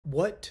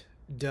What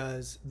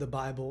does the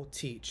Bible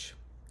teach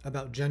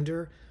about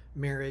gender,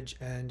 marriage,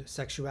 and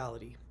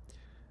sexuality?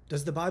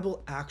 Does the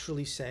Bible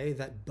actually say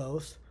that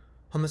both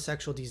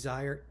homosexual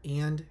desire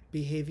and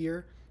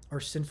behavior are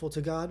sinful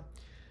to God?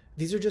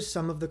 These are just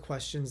some of the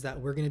questions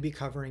that we're going to be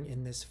covering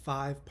in this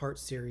 5-part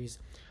series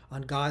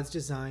on God's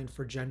design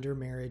for gender,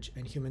 marriage,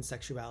 and human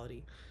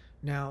sexuality.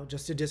 Now,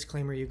 just a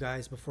disclaimer, you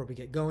guys, before we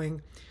get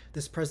going,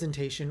 this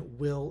presentation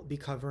will be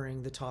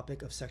covering the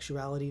topic of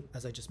sexuality,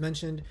 as I just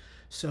mentioned.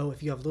 So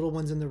if you have little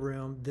ones in the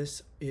room,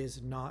 this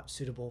is not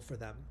suitable for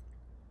them.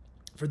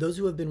 For those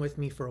who have been with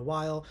me for a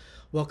while,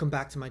 welcome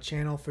back to my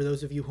channel. For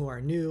those of you who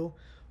are new,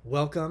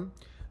 welcome.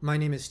 My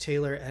name is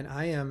Taylor, and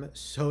I am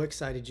so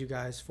excited, you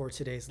guys, for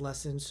today's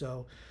lesson.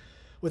 So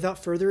without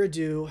further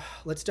ado,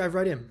 let's dive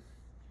right in.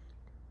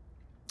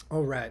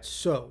 All right,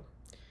 so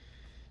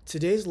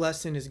today's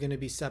lesson is going to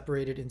be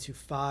separated into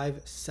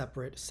 5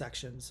 separate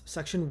sections.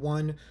 Section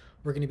 1,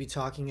 we're going to be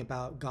talking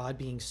about God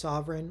being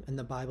sovereign and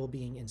the Bible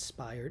being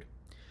inspired.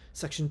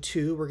 Section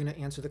 2, we're going to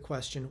answer the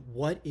question,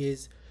 what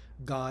is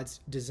God's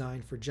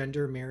design for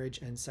gender, marriage,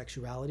 and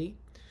sexuality?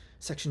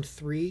 Section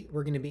 3,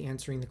 we're going to be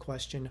answering the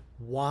question,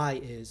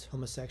 why is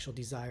homosexual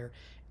desire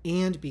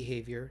and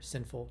behavior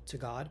sinful to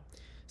God?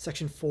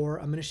 Section 4,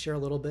 I'm going to share a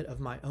little bit of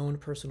my own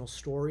personal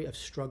story of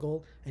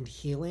struggle and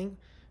healing,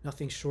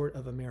 nothing short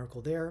of a miracle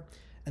there.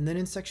 And then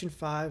in Section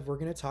 5, we're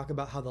going to talk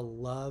about how the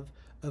love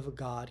of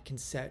God can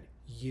set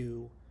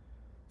you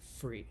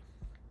free.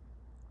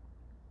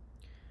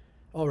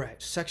 All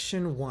right,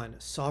 Section 1,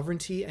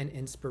 sovereignty and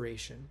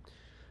inspiration.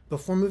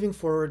 Before moving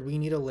forward, we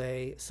need to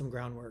lay some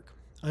groundwork.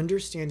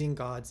 Understanding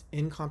God's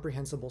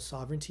incomprehensible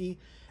sovereignty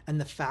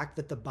and the fact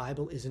that the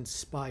Bible is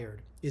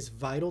inspired is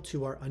vital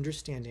to our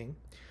understanding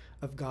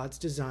of God's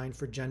design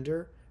for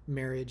gender,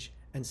 marriage,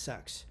 and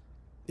sex.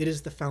 It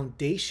is the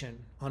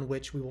foundation on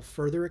which we will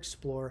further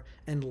explore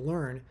and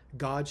learn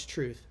God's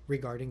truth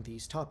regarding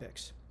these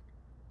topics.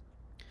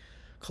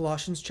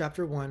 Colossians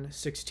chapter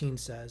 1:16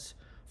 says,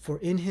 "For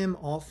in him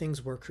all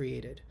things were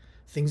created,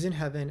 things in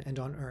heaven and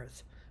on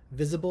earth,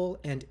 visible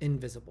and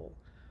invisible,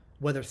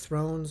 whether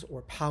thrones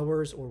or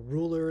powers or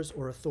rulers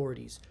or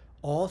authorities,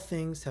 all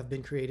things have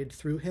been created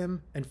through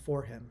him and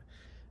for him."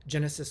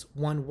 Genesis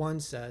 1:1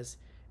 says,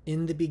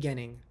 "In the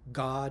beginning,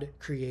 God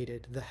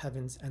created the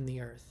heavens and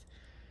the earth."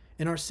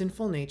 In our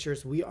sinful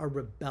natures, we are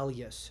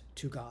rebellious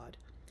to God.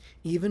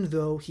 Even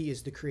though he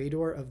is the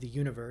creator of the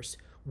universe,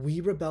 we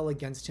rebel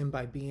against him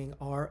by being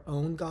our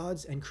own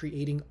gods and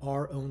creating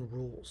our own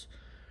rules.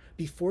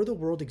 Before the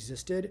world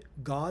existed,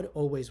 God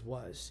always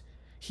was.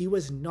 He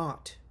was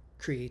not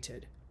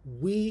created.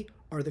 We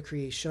are the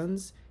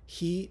creations.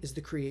 He is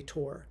the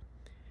creator.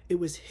 It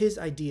was his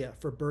idea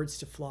for birds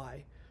to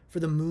fly, for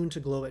the moon to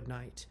glow at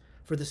night,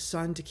 for the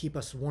sun to keep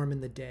us warm in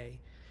the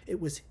day. It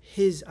was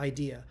his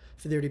idea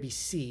for there to be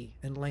sea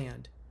and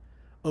land,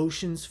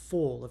 oceans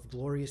full of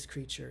glorious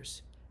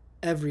creatures.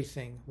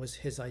 Everything was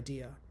his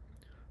idea.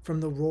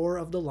 From the roar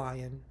of the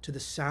lion to the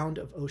sound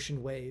of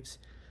ocean waves,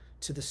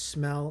 to the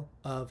smell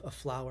of a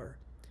flower,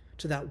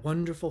 to that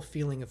wonderful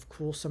feeling of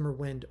cool summer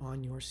wind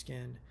on your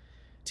skin,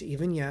 to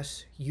even,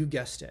 yes, you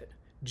guessed it,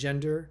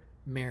 gender,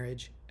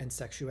 marriage, and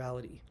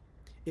sexuality.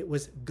 It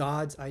was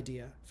God's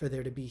idea for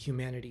there to be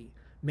humanity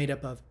made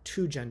up of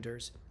 2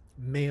 genders,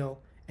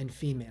 male and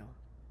female.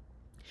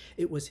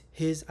 It was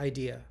his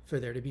idea for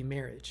there to be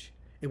marriage.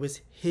 It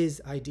was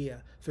his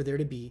idea for there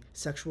to be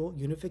sexual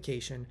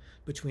unification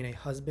between a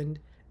husband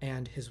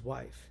and his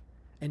wife.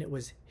 And it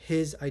was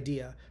his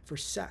idea for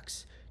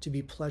sex to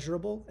be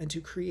pleasurable and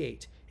to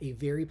create a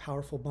very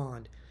powerful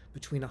bond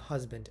between a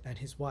husband and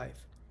his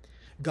wife.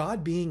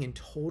 God, being in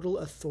total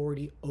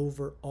authority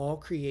over all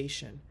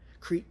creation,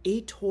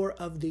 creator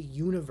of the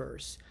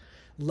universe,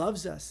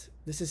 loves us.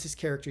 This is his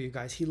character, you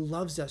guys. He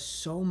loves us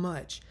so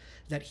much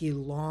that he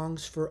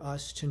longs for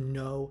us to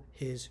know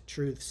his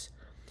truths.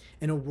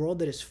 In a world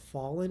that is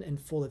fallen and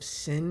full of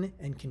sin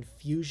and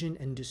confusion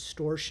and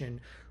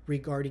distortion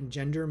regarding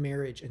gender,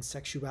 marriage, and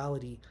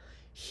sexuality,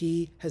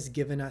 he has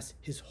given us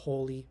his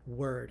holy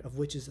word, of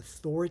which is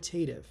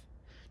authoritative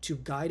to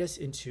guide us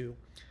into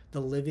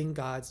the living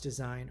God's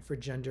design for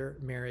gender,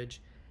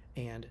 marriage,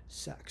 and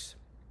sex.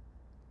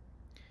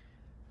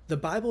 The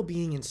Bible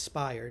being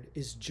inspired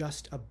is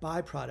just a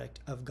byproduct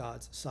of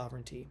God's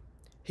sovereignty,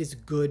 his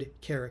good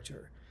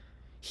character.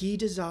 He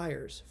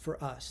desires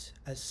for us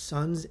as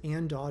sons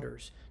and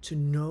daughters to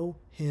know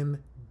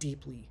him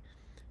deeply,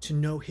 to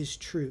know his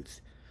truth,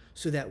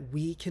 so that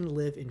we can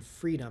live in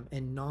freedom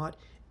and not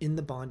in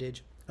the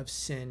bondage of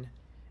sin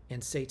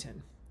and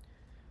Satan.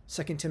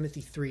 2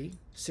 Timothy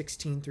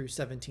 3:16 through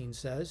 17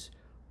 says,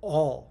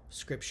 "All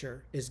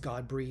scripture is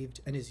God-breathed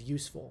and is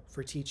useful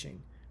for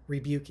teaching,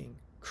 rebuking,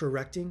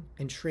 correcting,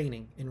 and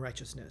training in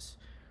righteousness,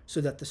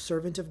 so that the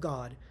servant of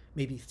God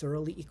may be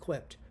thoroughly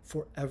equipped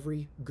for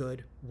every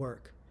good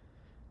work."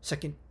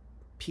 2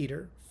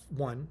 Peter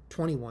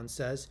 1:21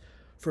 says,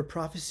 "For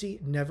prophecy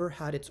never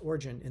had its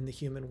origin in the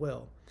human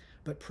will,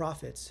 but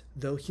prophets,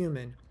 though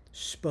human,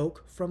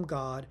 spoke from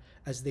God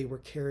as they were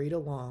carried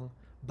along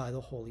by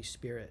the Holy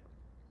Spirit."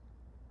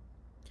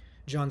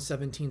 John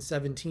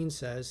 17:17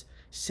 says,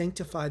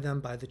 "Sanctify them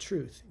by the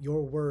truth.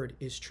 Your word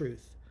is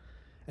truth."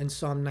 And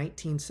Psalm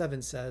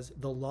 19:7 says,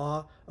 "The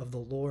law of the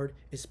Lord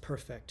is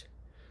perfect,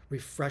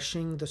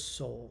 refreshing the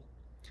soul.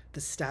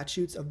 The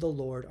statutes of the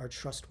Lord are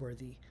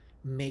trustworthy,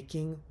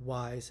 making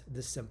wise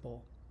the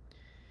simple."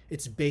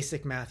 It's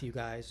basic math, you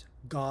guys.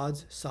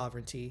 God's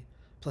sovereignty,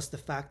 plus the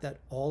fact that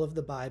all of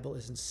the Bible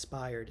is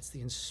inspired, it's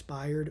the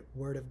inspired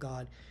word of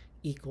God,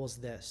 equals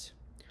this.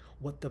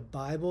 What the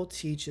Bible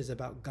teaches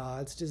about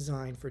God's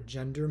design for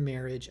gender,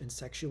 marriage, and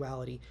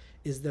sexuality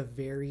is the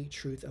very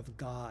truth of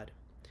God.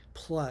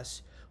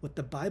 Plus, what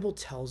the Bible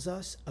tells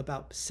us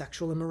about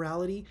sexual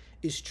immorality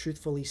is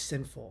truthfully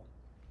sinful.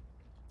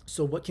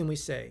 So what can we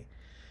say?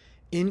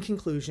 In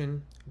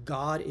conclusion,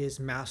 God is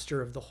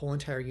master of the whole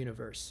entire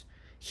universe.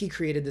 He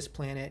created this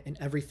planet and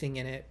everything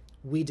in it.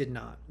 We did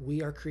not.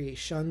 We are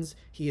creations.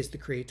 He is the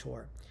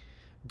creator.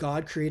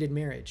 God created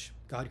marriage.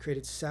 God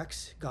created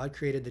sex. God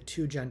created the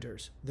two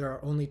genders. There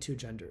are only two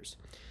genders.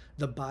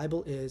 The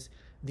Bible is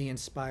the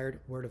inspired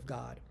word of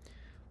God.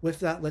 With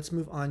that, let's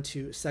move on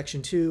to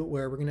section 2,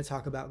 where we're going to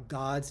talk about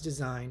God's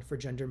design for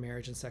gender,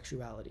 marriage, and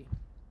sexuality.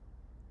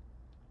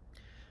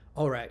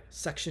 All right,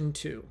 section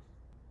 2.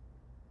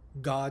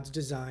 God's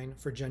design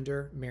for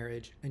gender,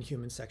 marriage, and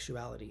human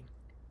sexuality.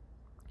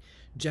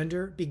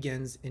 Gender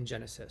begins in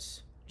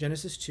Genesis.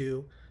 Genesis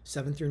 2,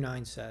 7 through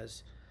 9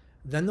 says,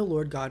 "Then the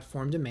Lord God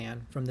formed a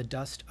man from the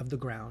dust of the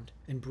ground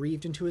and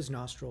breathed into his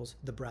nostrils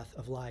the breath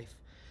of life,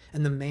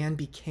 and the man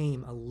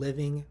became a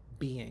living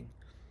being.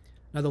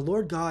 Now the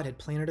Lord God had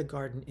planted a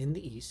garden in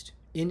the east,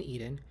 in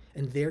Eden,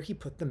 and there he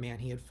put the man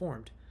he had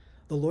formed.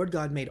 The Lord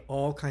God made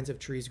all kinds of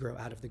trees grow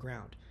out of the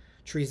ground,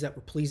 trees that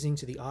were pleasing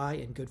to the eye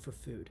and good for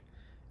food.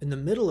 In the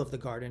middle of the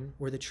garden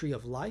were the tree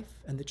of life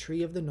and the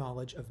tree of the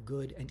knowledge of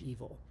good and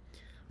evil."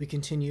 We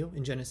continue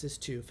in Genesis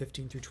 2,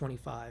 15 through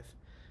 25.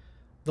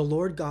 "The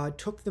Lord God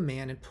took the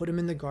man and put him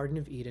in the Garden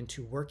of Eden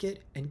to work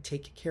it and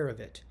take care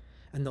of it.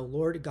 And the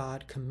Lord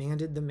God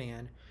commanded the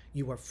man,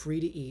 'You are free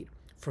to eat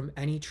from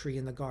any tree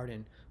in the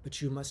garden,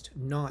 but you must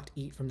not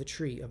eat from the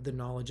tree of the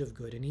knowledge of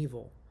good and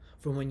evil.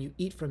 For when you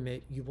eat from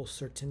it, you will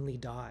certainly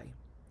die.'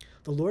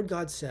 The Lord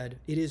God said,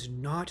 'It is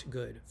not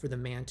good for the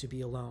man to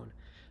be alone.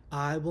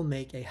 I will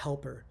make a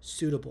helper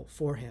suitable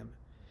for him.'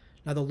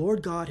 Now the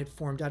Lord God had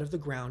formed out of the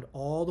ground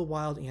all the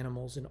wild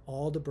animals and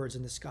all the birds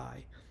in the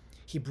sky.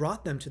 He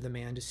brought them to the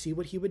man to see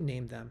what he would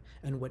name them,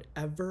 and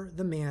whatever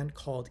the man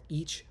called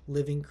each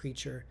living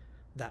creature,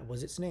 that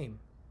was its name.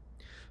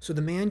 So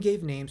the man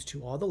gave names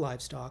to all the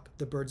livestock,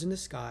 the birds in the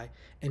sky,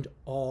 and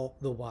all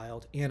the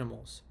wild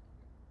animals.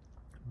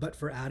 But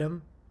for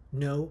Adam,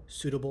 no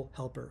suitable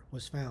helper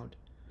was found.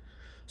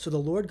 So the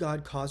Lord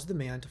God caused the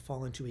man to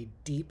fall into a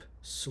deep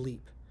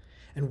sleep.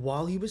 And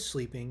while he was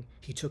sleeping,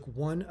 he took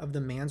one of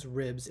the man's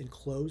ribs and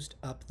closed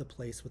up the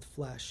place with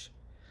flesh.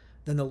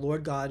 Then the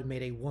Lord God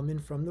made a woman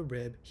from the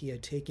rib he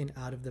had taken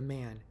out of the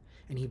man,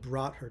 and he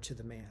brought her to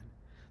the man.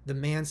 The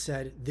man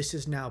said, 'This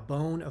is now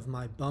bone of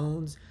my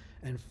bones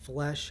and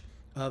flesh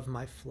of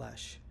my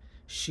flesh.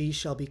 She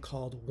shall be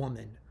called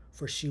woman,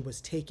 for she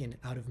was taken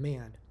out of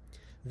man.'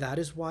 That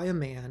is why a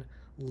man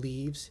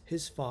leaves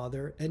his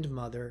father and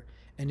mother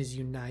and is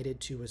united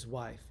to his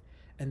wife,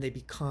 and they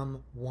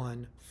become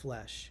one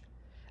flesh.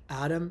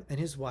 Adam and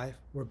his wife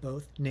were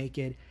both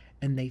naked,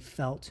 and they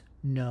felt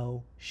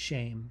no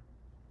shame."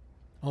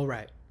 All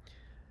right,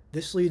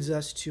 this leads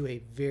us to a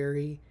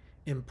very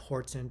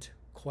important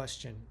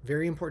question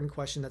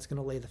that's going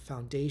to lay the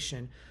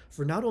foundation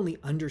for not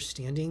only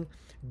understanding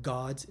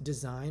God's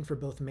design for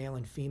both male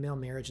and female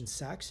marriage and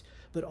sex,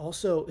 but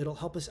also it'll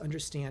help us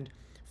understand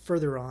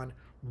further on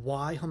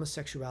why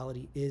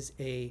homosexuality is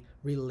a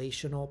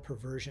relational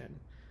perversion.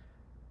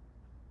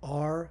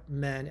 Are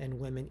men and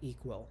women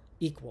equal?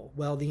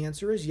 Well, the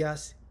answer is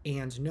yes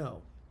and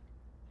no.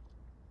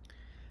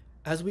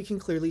 As we can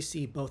clearly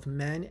see, both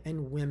men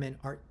and women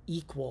are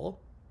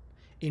equal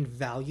in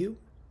value,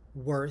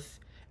 worth,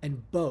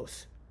 and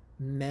both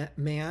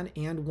man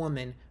and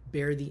woman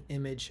bear the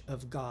image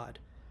of God.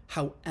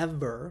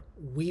 However,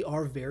 we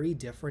are very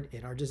different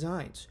in our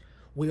designs.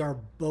 We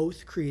are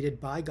both created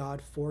by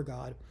God for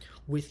God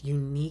with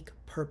unique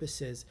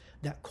purposes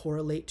that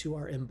correlate to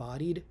our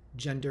embodied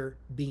gender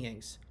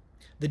beings.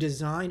 The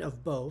design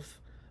of both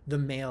the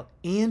male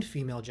and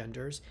female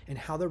genders and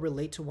how they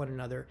relate to one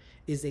another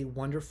is a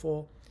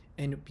wonderful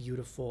and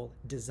beautiful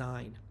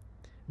design.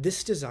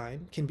 This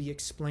design can be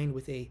explained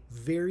with a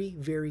very,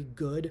 very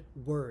good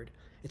word.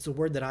 It's a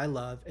word that I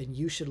love and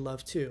you should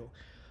love too.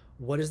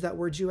 What is that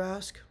word, you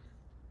ask?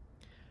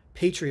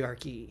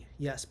 Patriarchy.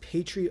 Yes,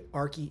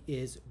 patriarchy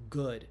is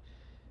good.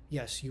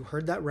 Yes, you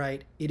heard that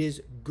right. It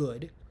is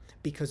good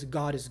because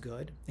God is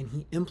good and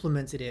he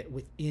implemented it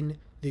within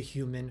the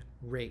human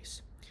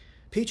race.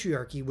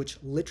 Patriarchy,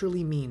 which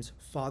literally means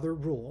father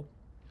rule,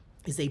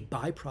 is a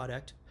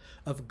byproduct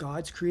of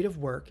God's creative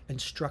work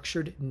and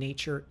structured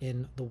nature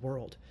in the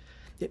world.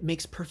 It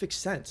makes perfect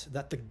sense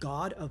that the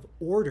God of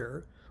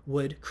order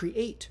would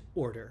create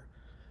order.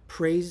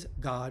 Praise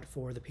God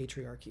for the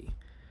patriarchy.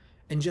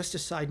 And just a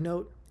side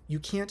note, You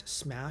can't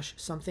smash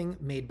something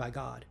made by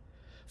God,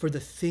 for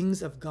the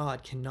things of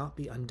God cannot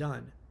be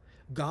undone.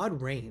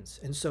 God reigns,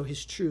 and so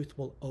his truth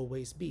will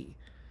always be.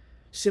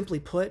 Simply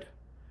put,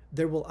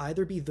 there will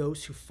either be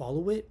those who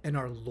follow it and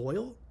are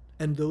loyal,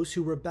 and those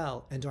who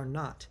rebel and are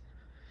not.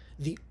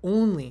 The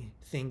only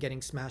thing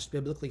getting smashed,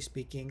 biblically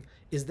speaking,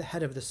 is the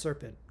head of the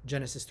serpent,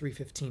 Genesis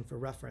 3:15 for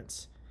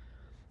reference.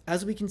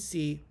 As we can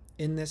see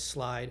in this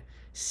slide,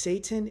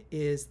 Satan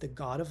is the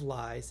god of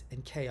lies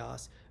and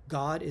chaos.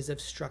 God is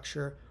of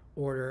structure,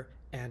 order,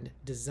 and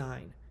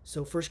design.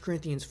 So 1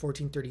 Corinthians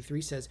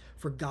 14:33 says,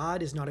 "For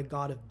God is not a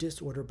God of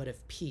disorder, but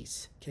of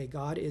peace." Okay,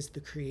 God is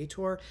the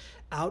creator.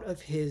 Out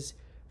of his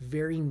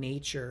very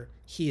nature,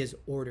 he is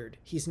ordered.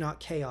 He's not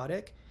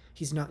chaotic.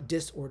 He's not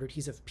disordered.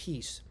 He's of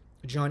peace.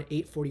 John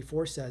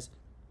 8:44 says,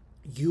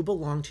 "You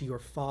belong to your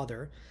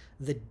father,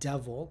 the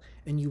devil,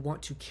 and you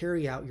want to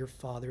carry out your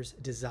father's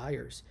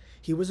desires.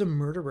 He was a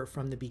murderer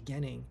from the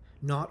beginning,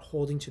 not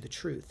holding to the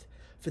truth,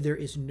 for there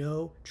is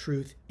no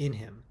truth in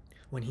him.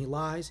 When he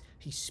lies,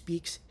 he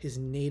speaks his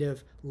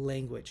native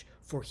language,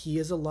 for he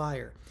is a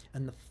liar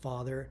and the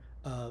father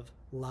of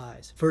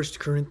lies." 1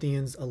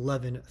 Corinthians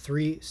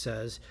 11:3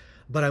 says,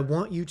 "But I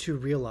want you to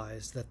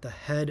realize that the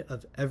head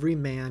of every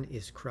man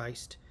is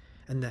Christ,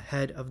 and the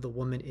head of the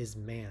woman is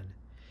man,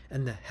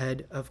 and the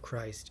head of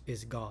Christ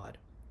is God."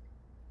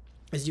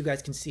 As you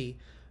guys can see,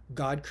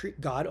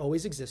 God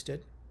always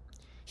existed.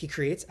 He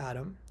creates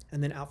Adam,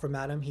 and then out from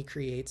Adam, he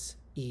creates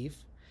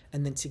Eve,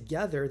 and then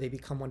together they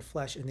become one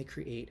flesh and they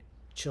create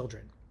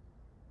children.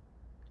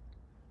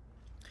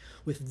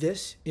 With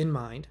this in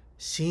mind,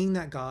 seeing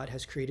that God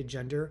has created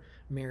gender,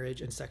 marriage,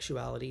 and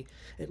sexuality,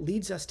 it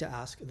leads us to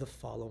ask the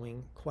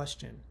following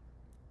question: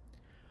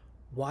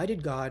 why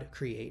did God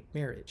create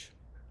marriage?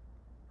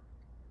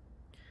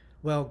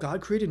 Well,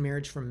 God created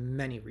marriage for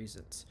many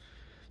reasons.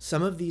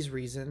 Some of those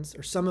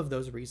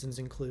reasons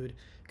include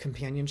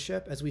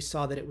companionship, as we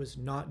saw that it was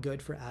not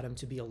good for Adam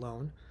to be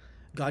alone.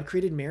 God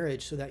created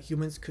marriage so that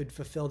humans could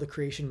fulfill the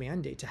creation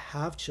mandate to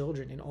have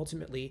children, and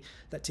ultimately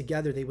that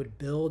together they would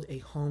build a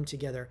home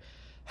together.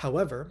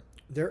 However,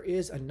 there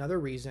is another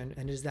reason,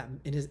 and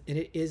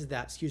it is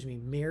that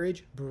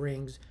marriage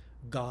brings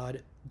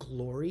God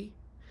glory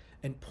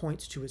and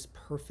points to his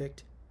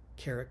perfect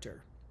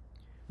character.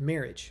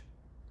 Marriage,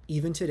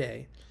 even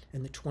today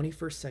in the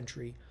 21st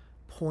century,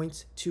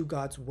 points to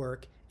God's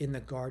work in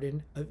the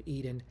Garden of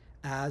Eden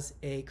as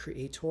a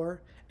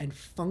creator and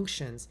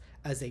functions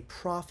as a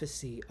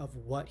prophecy of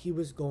what he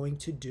was going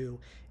to do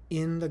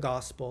in the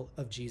gospel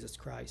of Jesus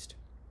Christ.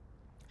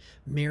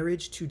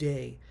 Marriage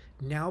today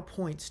now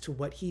points to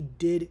what he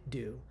did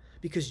do,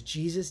 because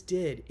Jesus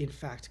did, in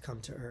fact, come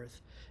to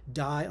earth,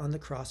 die on the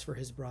cross for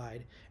his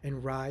bride,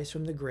 and rise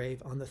from the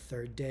grave on the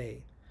third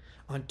day.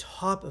 On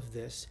top of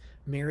this,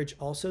 marriage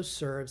also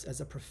serves as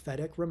a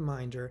prophetic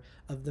reminder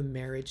of the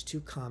marriage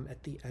to come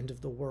at the end of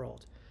the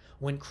world,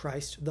 when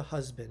Christ, the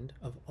husband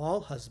of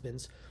all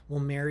husbands, will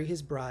marry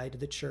his bride,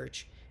 the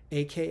church,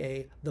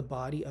 aka the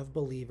body of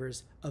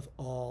believers of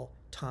all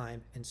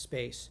time and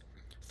space.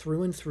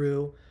 Through and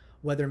through,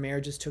 whether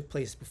marriages took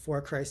place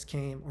before Christ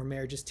came or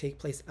marriages take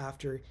place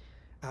after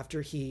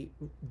he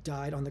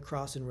died on the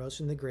cross and rose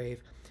from the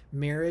grave,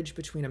 marriage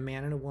between a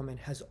man and a woman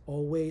has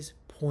always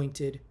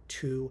pointed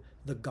to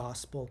the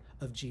gospel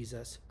of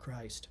Jesus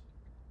Christ.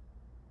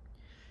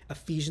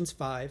 Ephesians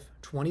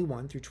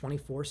 5:21 through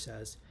 24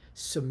 says,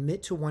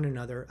 "Submit to one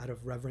another out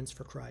of reverence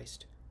for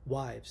Christ.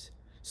 Wives,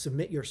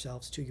 submit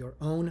yourselves to your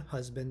own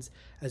husbands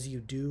as you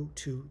do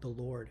to the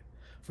Lord.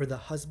 For the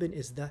husband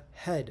is the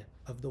head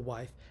of the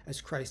wife,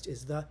 as Christ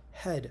is the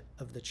head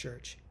of the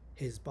church,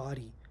 his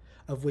body,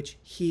 of which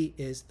he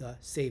is the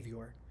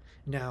Savior.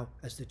 Now,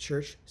 as the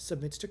church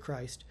submits to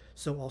Christ,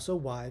 so also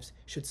wives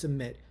should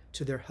submit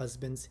to their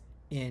husbands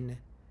in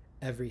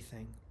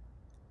everything."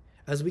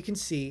 As we can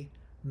see,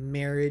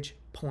 marriage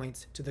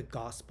points to the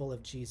gospel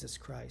of Jesus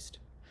Christ,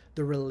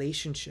 the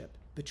relationship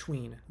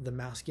between the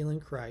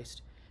masculine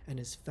Christ and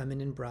his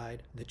feminine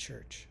bride, the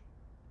church.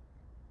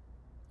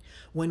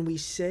 When we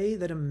say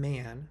that a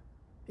man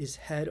is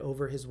head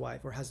over his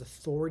wife or has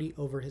authority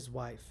over his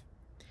wife,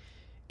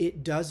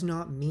 it does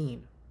not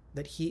mean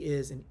that he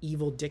is an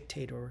evil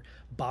dictator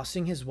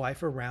bossing his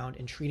wife around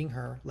and treating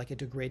her like a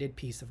degraded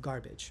piece of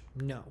garbage.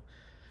 No.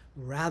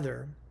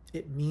 Rather,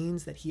 it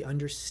means that he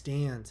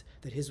understands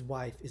that his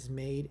wife is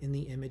made in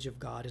the image of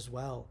God as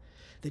well,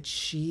 that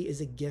she is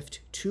a gift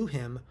to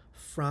him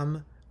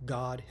from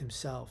God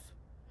himself.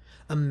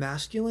 A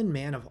masculine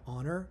man of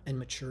honor and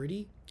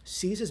maturity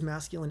sees his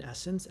masculine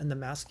essence and the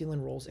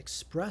masculine roles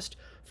expressed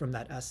from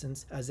that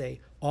essence as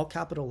a, all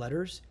capital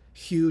letters,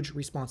 huge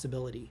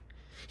responsibility.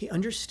 He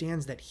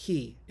understands that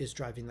he is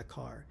driving the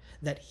car,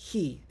 that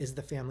he is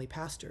the family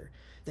pastor,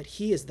 that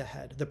he is the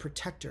head, the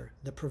protector,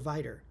 the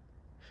provider.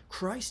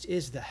 Christ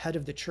is the head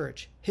of the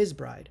church, his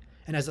bride,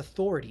 and has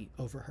authority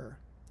over her.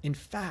 In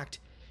fact,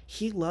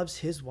 he loves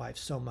his wife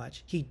so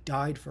much, he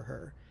died for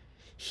her.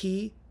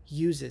 He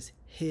uses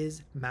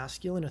his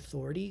masculine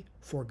authority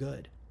for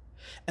good.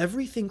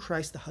 Everything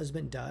Christ the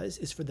husband does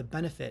is for the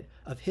benefit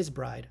of his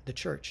bride, the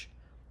church.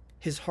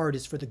 His heart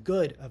is for the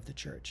good of the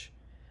church.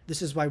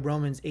 This is why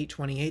Romans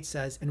 8:28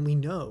 says, "And we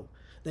know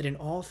that in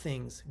all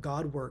things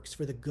God works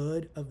for the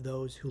good of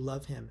those who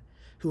love him,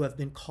 who have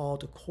been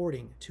called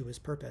according to his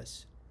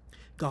purpose."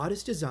 God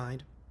has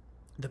designed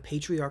the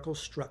patriarchal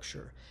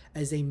structure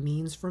as a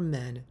means for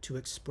men to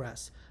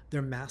express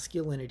their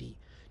masculinity,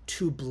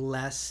 to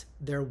bless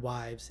their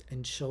wives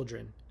and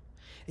children.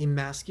 A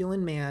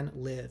masculine man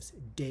lives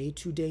day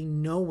to day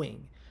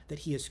knowing that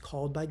he is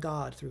called by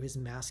God through his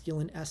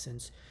masculine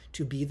essence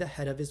to be the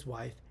head of his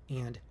wife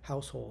and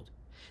household.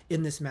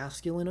 In this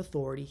masculine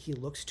authority, he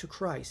looks to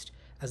Christ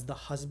as the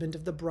husband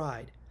of the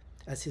bride,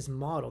 as his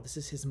model. This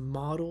is his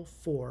model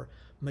for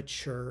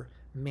mature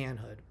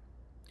manhood.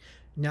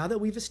 Now that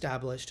we've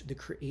established the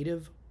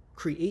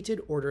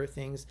created order of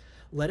things,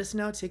 let us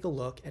now take a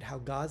look at how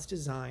God's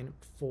design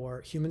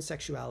for human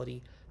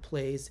sexuality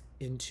plays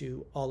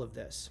into all of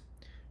this.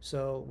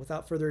 So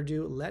without further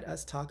ado, let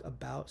us talk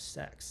about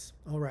sex.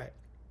 All right.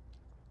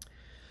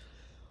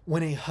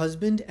 When a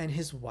husband and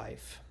his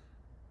wife,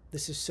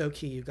 this is so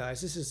key, you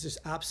guys. This is just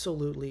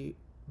absolutely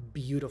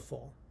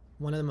beautiful.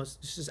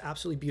 This is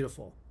absolutely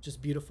beautiful,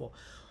 just beautiful.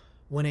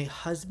 When a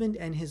husband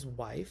and his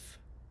wife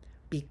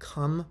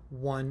become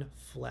one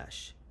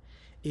flesh,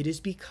 it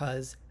is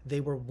because they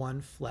were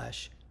one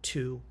flesh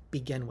to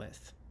begin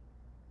with.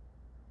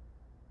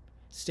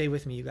 Stay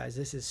with me, you guys.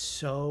 This is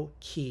so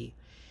key.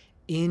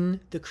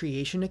 In the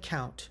creation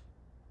account,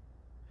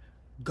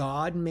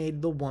 God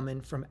made the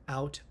woman from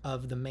out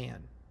of the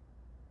man.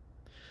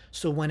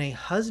 So when a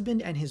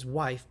husband and his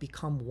wife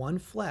become one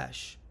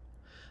flesh,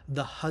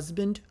 the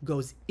husband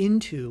goes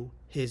into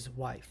his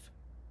wife.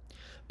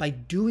 By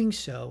doing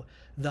so,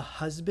 the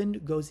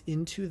husband goes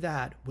into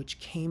that which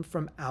came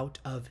from out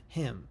of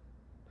him.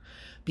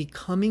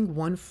 Becoming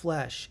one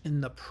flesh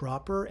in the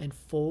proper and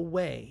full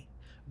way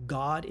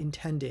God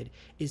intended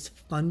is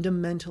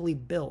fundamentally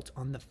built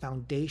on the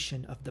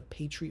foundation of the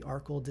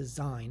patriarchal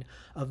design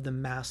of the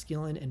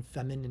masculine and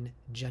feminine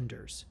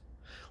genders.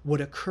 What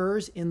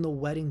occurs in the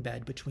wedding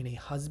bed between a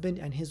husband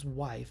and his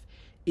wife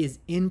is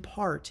in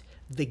part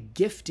the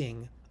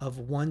gifting of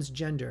one's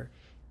gender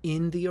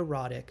in the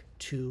erotic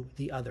to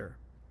the other.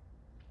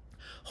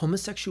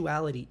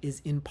 Homosexuality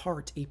is in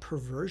part a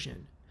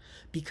perversion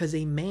because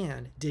a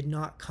man did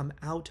not come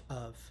out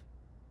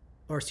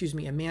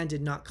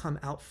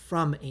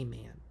from a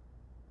man.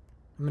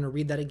 I'm going to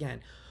read that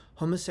again.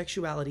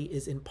 Homosexuality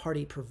is in part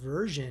a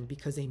perversion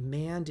because a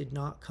man did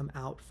not come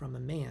out from a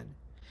man.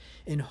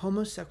 In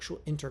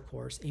homosexual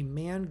intercourse, a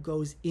man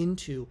goes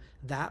into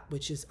that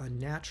which is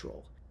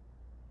unnatural.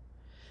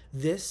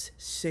 This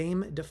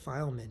same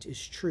defilement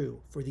is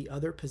true for the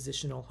other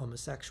positional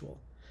homosexual.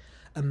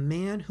 A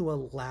man who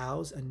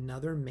allows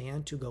another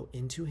man to go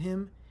into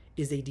him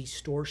is a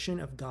distortion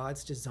of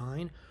God's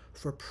design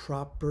for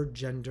proper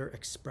gender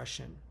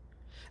expression.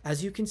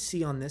 As you can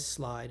see on this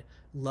slide,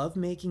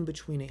 lovemaking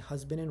between a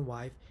husband and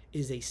wife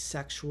is a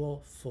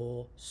sexual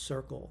full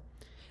circle.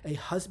 A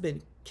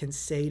husband can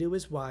say to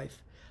his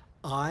wife,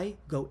 "I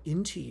go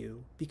into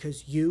you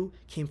because you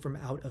came from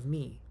out of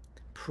me."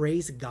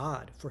 Praise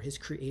God for his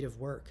creative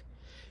work.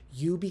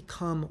 You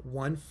become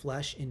one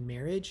flesh in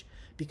marriage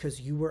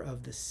because you were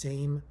of the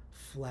same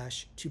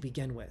flesh to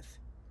begin with.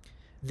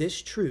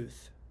 This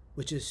truth,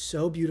 which is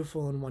so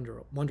beautiful and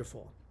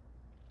wonderful,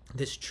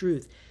 this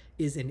truth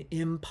is an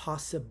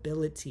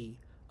impossibility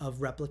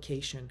of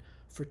replication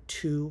for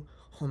two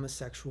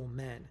homosexual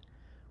men.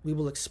 We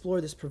will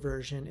explore this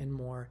perversion and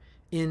more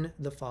in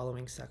the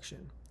following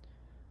section.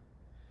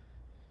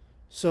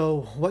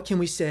 So what can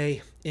we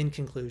say in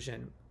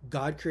conclusion?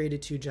 God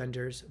created two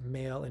genders,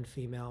 male and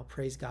female.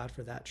 Praise God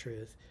for that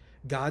truth.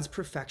 God's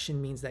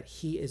perfection means that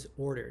he is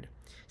ordered.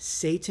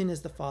 Satan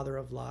is the father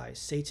of lies.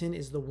 Satan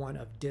is the one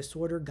of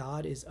disorder.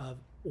 God is of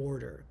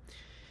order.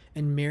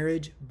 And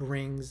marriage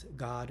brings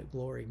God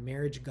glory.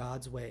 Marriage,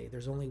 God's way.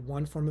 There's only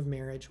one form of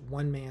marriage,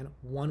 one man,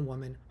 one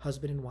woman,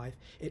 husband and wife.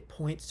 It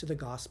points to the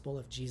gospel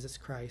of Jesus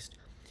Christ,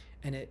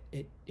 and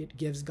it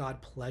gives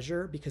God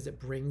pleasure because it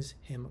brings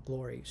him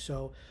glory.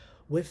 So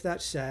with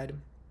that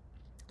said,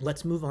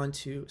 let's move on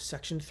to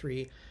section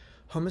 3,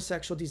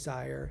 homosexual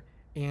desire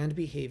and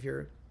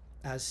behavior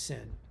as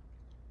sin.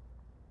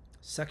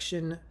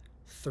 Section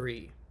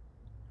 3.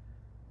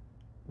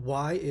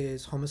 Why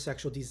is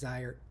homosexual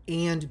desire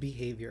and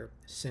behavior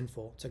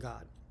sinful to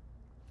God?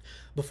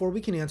 Before we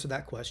can answer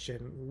that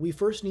question, we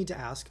first need to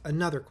ask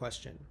another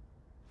question.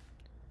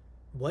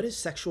 What is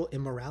sexual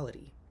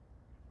immorality?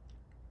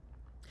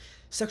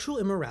 Sexual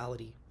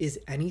immorality is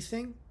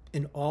anything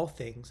and all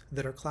things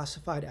that are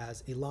classified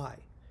as a lie.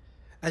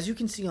 As you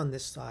can see on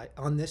this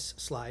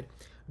slide,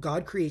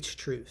 God creates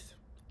truth.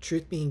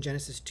 Truth being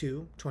Genesis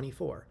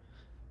 2:24,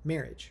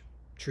 marriage.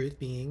 Truth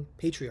being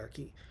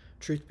patriarchy.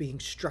 Truth being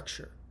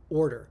structure,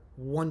 order,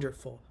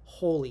 wonderful,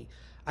 holy.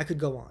 I could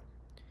go on.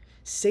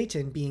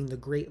 Satan, being the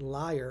great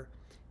liar,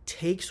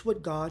 takes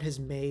what God has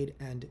made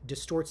and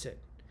distorts it.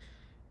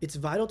 It's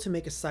vital to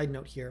make a side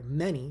note here.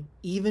 Many,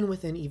 even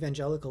within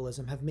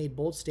evangelicalism, have made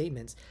bold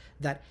statements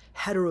that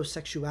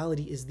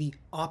heterosexuality is the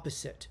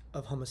opposite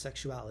of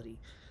homosexuality.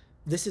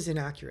 This is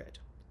inaccurate.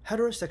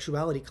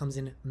 Heterosexuality comes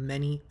in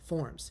many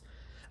forms.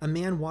 A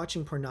man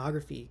watching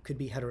pornography could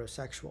be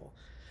heterosexual.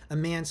 A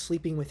man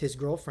sleeping with his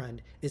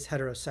girlfriend is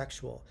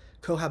heterosexual.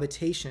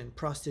 Cohabitation,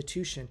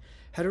 prostitution,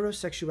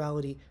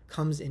 heterosexuality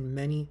comes in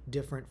many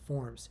different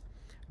forms.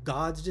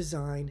 God's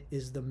design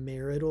is the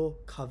marital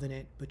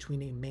covenant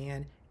between a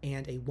man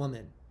and a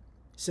woman.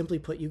 Simply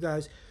put, you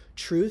guys,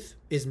 truth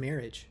is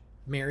marriage.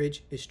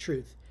 Marriage is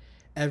truth.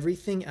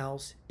 Everything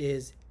else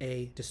is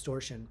a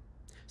distortion.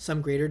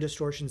 Some greater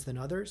distortions than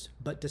others,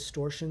 but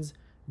distortions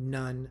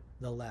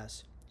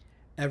nonetheless.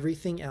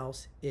 Everything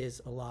else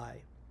is a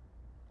lie.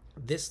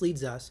 This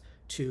leads us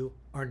to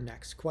our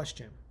next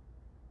question.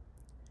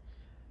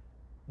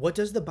 What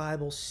does the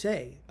Bible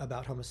say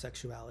about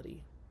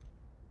homosexuality?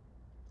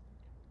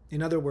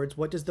 In other words,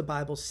 what does the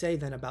Bible say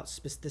then about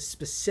the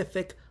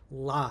specific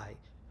lie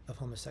of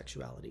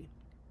homosexuality?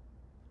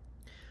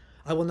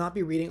 I will not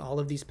be reading all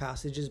of these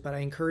passages, but I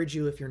encourage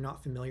you, if you're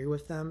not familiar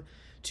with them,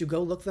 to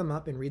go look them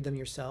up and read them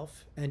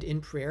yourself, and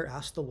in prayer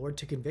ask the Lord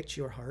to convict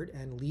your heart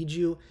and lead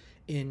you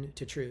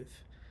into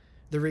truth.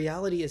 The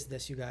reality is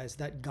this, you guys,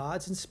 that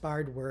God's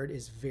inspired word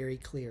is very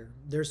clear.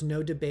 There's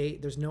no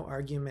debate, there's no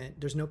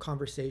argument, there's no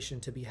conversation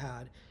to be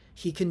had.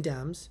 He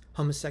condemns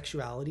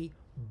homosexuality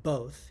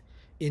both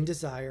in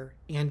desire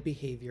and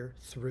behavior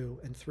through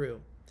and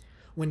through.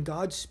 When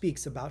God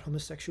speaks about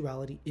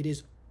homosexuality, it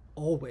is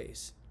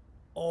always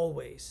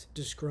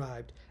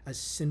described as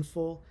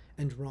sinful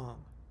and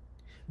wrong.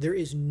 There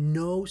is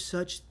no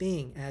such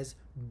thing as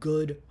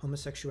good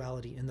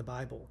homosexuality in the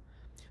Bible.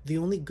 The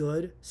only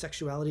good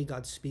sexuality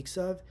God speaks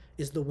of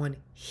is the one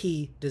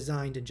he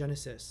designed in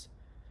Genesis.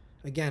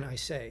 Again, I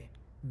say,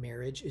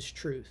 marriage is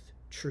truth.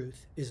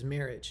 Truth is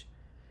marriage.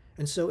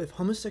 And so if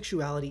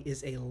homosexuality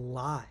is a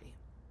lie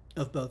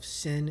of both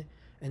sin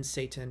and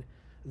Satan,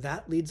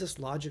 that leads us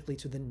logically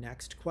to the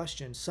next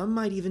question. Some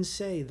might even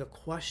say the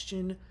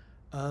question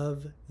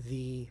of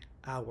the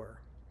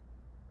hour.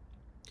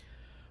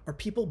 Are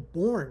people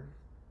born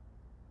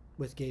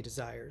with gay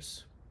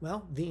desires?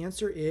 Well, the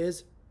answer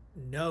is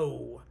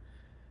no.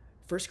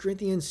 1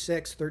 Corinthians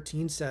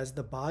 6:13 says,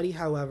 "The body,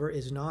 however,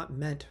 is not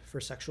meant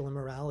for sexual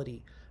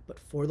immorality, but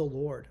for the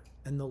Lord,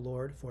 and the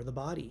Lord for the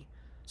body."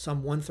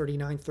 Psalm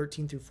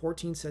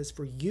 139:13-14 says,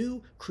 "For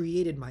you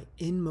created my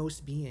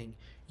inmost being.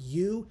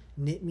 You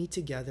knit me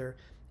together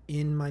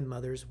in my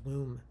mother's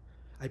womb.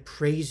 I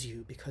praise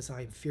you because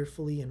I am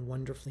fearfully and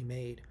wonderfully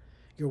made.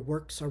 Your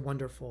works are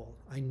wonderful.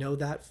 I know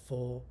that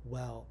full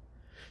well."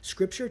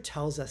 Scripture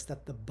tells us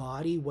that the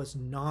body was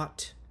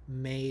not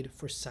made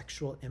for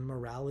sexual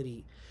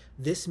immorality.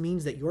 This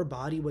means that your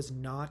body was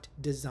not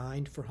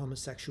designed for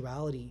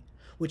homosexuality,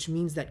 which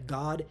means that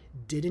God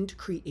didn't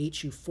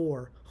create you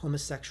for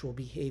homosexual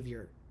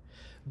behavior.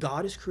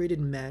 God has created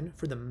men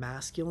for the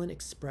masculine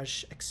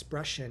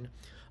expression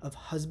of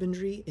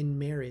husbandry in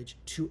marriage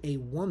to a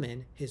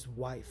woman, his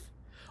wife.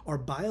 Our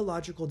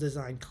biological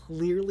design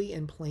clearly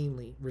and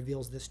plainly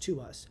reveals this to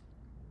us.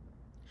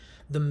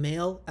 The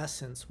male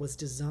essence was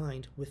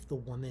designed with the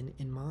woman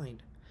in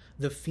mind.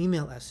 The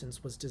female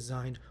essence was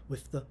designed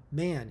with the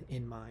man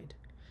in mind.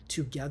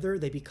 Together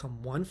they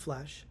become one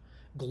flesh,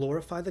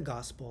 glorify the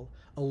gospel,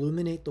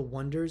 illuminate the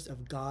wonders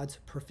of God's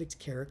perfect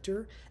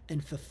character,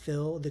 and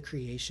fulfill the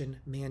creation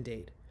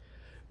mandate.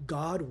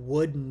 God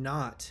would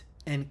not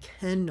and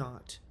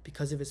cannot,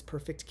 because of his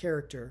perfect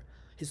character,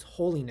 his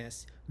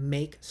holiness,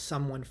 make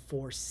someone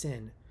for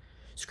sin.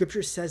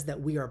 Scripture says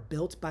that we are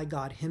built by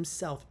God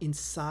himself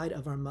inside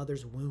of our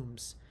mother's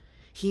wombs.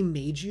 He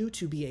made you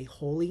to be a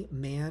holy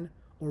man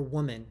or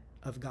woman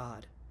of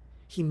God.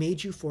 He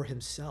made you for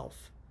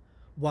himself.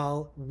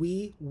 While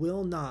we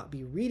will not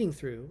be reading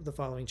through the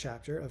following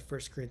chapter of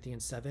 1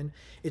 Corinthians 7,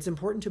 it's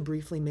important to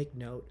briefly make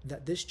note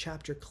that this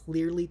chapter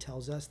clearly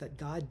tells us that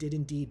God did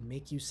indeed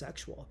make you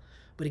sexual.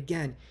 But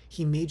again,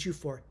 he made you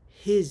for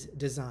his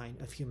design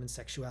of human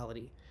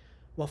sexuality.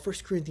 While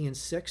 1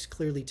 Corinthians 6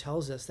 clearly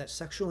tells us that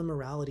sexual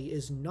immorality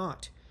is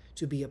not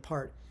to be a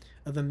part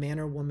of a man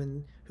or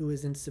woman who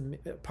is in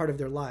part of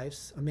their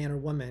lives, a man or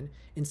woman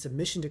in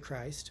submission to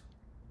Christ,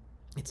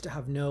 it's to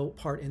have no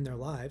part in their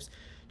lives.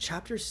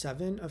 Chapter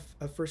 7 of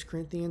 1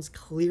 Corinthians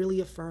clearly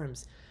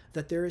affirms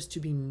that there is to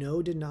be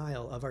no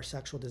denial of our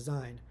sexual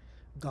design.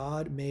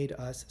 God made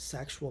us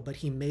sexual, but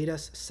he made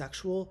us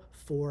sexual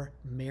for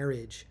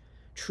marriage.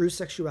 True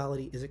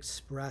sexuality is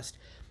expressed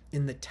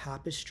in the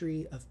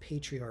tapestry of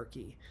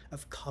patriarchy,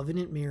 of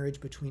covenant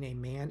marriage between a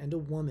man and a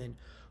woman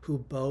who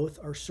both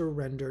are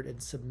surrendered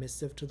and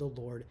submissive to the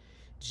Lord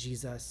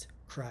Jesus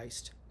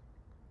Christ.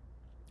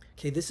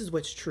 Okay, this is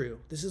what's true.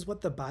 This is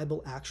what the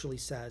Bible actually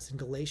says. In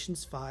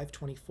Galatians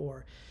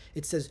 5:24,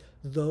 it says,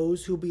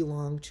 "Those who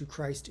belong to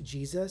Christ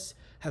Jesus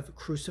have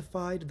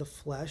crucified the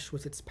flesh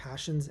with its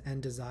passions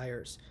and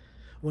desires."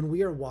 When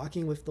we are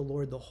walking with the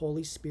Lord, the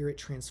Holy Spirit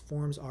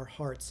transforms our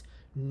hearts,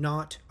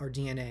 not our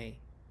DNA.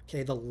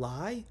 Okay, the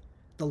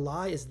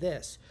lie is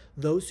this: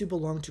 those who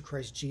belong to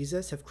Christ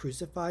Jesus have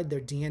crucified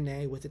their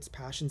DNA with its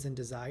passions and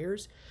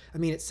desires. I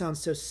mean, it sounds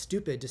so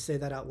stupid to say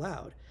that out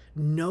loud.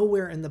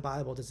 Nowhere in the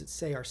Bible does it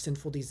say our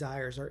sinful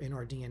desires are in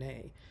our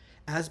DNA.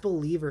 As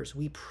believers,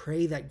 we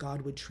pray that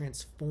God would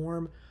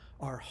transform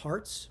our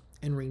hearts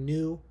and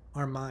renew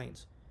our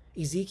minds.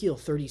 Ezekiel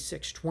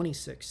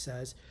 36:26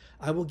 says,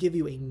 I will give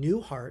you a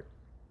new heart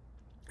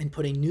and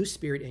put a new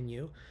spirit in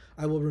you.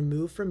 I will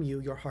remove from you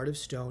your heart of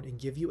stone and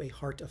give you a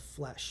heart of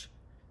flesh.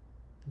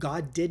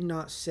 God did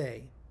not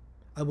say,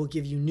 I will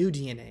give you new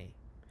DNA,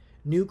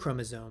 new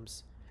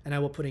chromosomes, and I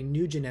will put a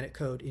new genetic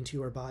code into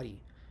your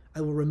body.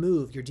 I will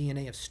remove your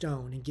DNA of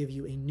stone and give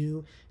you a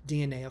new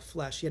DNA of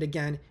flesh. Yet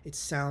again, it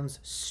sounds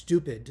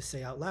stupid to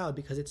say out loud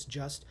because it's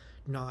just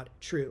not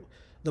true.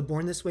 The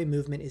Born This Way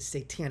movement is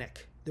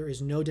satanic. There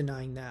is no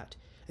denying that.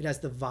 It has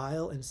the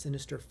vile and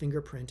sinister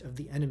fingerprint of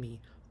the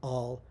enemy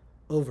all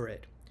over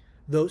it.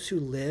 Those who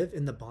live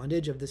in the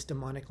bondage of this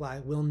demonic lie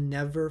will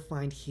never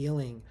find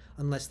healing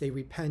unless they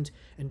repent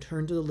and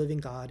turn to the living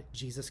God,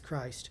 Jesus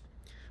Christ,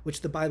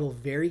 which the Bible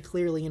very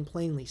clearly and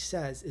plainly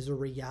says is a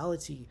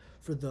reality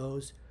for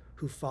those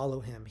who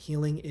follow him.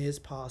 Healing is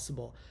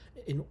possible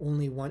in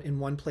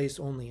one place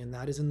only, and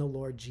that is in the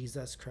Lord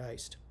Jesus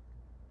Christ.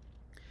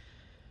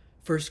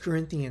 1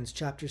 Corinthians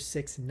chapter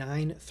 6,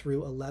 9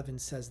 through 11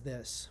 says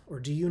this, or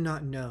do you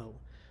not know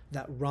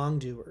that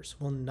wrongdoers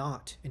will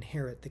not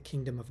inherit the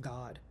kingdom of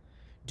God?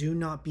 Do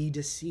not be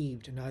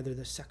deceived, neither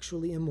the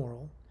sexually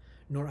immoral,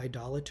 nor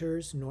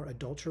idolaters, nor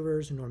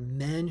adulterers, nor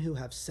men who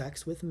have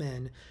sex with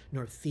men,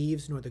 nor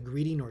thieves, nor the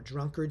greedy, nor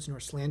drunkards, nor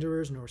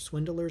slanderers, nor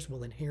swindlers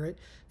will inherit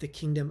the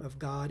kingdom of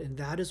God. And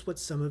that is what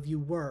some of you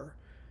were.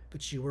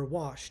 But you were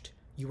washed,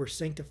 you were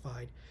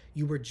sanctified,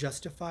 you were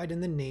justified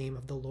in the name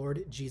of the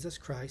Lord Jesus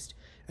Christ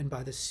and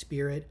by the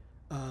Spirit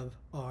of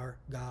our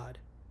God.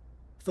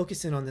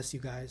 Focus in on this, you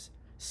guys.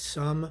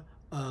 Some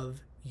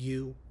of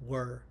you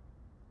were.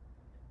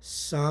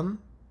 Some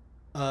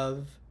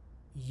of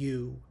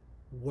you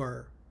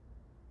were.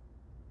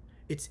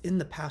 It's in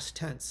the past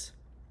tense.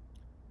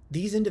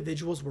 These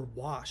individuals were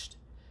washed,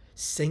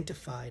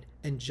 sanctified,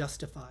 and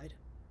justified.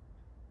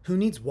 Who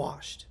needs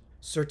washed?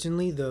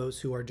 Certainly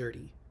those who are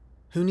dirty.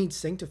 Who needs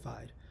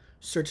sanctified?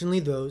 Certainly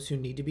those who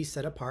need to be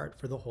set apart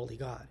for the holy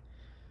God.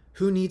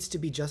 Who needs to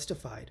be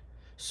justified?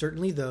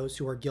 Certainly those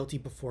who are guilty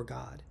before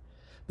God.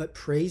 But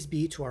praise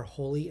be to our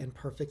holy and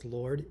perfect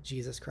Lord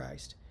Jesus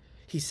Christ.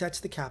 He sets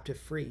the captive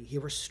free. He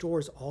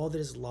restores all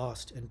that is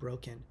lost and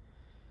broken.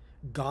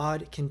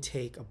 God can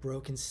take a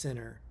broken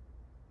sinner.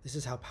 This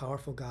is how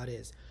powerful God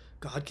is.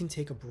 God can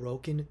take a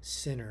broken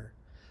sinner,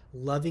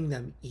 loving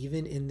them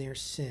even in their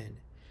sin,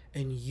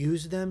 and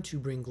use them to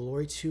bring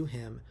glory to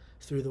him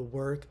through the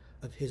work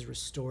of his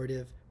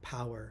restorative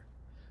power.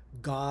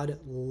 God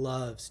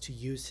loves to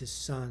use his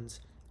sons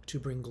to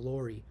bring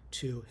glory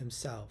to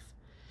himself.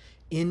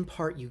 In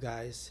part, you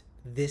guys,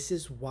 this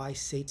is why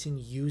Satan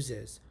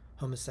uses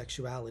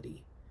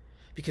homosexuality,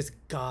 because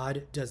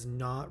God does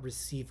not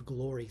receive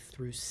glory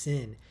through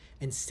sin,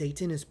 and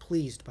Satan is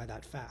pleased by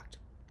that fact.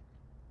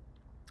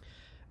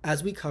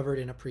 As we covered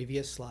in a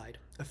previous slide,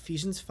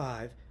 Ephesians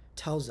 5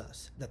 tells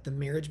us that the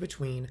marriage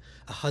between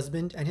a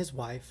husband and his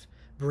wife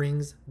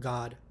brings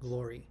God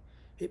glory.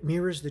 It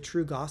mirrors the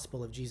true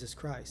gospel of Jesus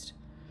Christ.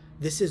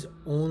 This is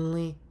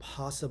only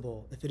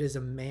possible if it is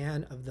a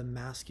man of the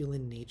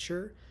masculine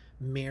nature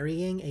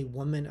marrying a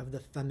woman of the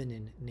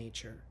feminine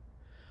nature.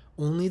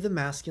 Only the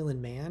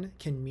masculine man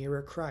can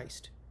mirror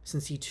Christ,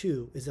 since he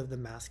too is of the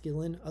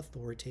masculine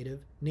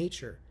authoritative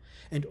nature,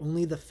 and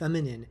only the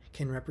feminine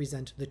can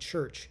represent the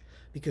church,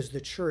 because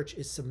the church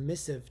is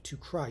submissive to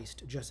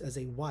Christ, just as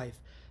a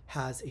wife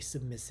has a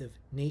submissive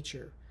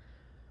nature.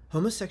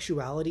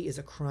 Homosexuality is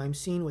a crime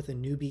scene with a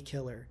newbie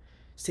killer.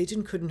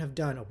 Satan couldn't have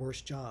done a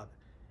worse job.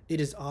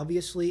 It is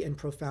obviously and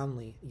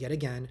profoundly, yet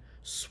again,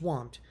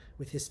 swamped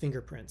with his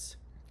fingerprints.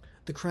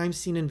 The crime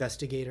scene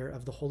investigator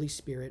of the Holy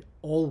Spirit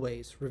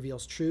always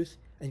reveals truth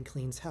and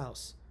cleans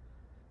house.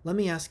 Let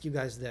me ask you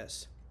guys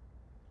this.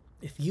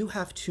 If you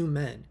have two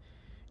men,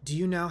 do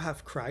you now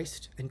have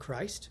Christ and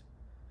Christ?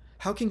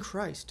 How can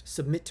Christ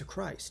submit to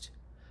Christ?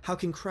 How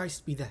can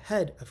Christ be the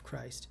head of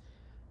Christ?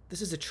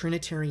 This is a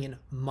Trinitarian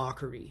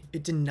mockery.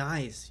 It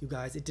denies, you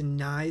guys, it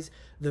denies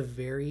the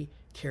very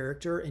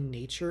character and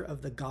nature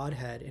of the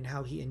Godhead and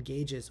how he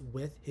engages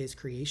with his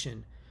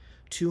creation.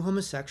 What two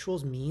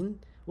homosexuals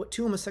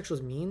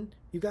mean,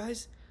 you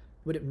guys?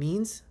 What it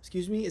means,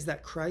 is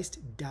that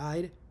Christ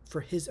died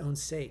for his own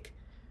sake.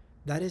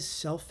 That is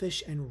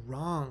selfish and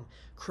wrong.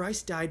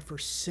 Christ died for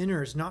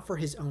sinners, not for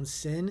his own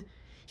sin.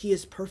 He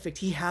is perfect.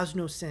 He has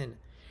no sin.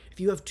 If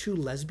you have two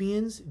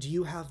lesbians, do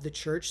you have the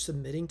church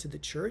submitting to the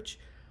church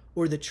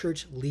or the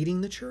church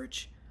leading the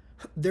church?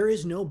 There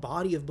is no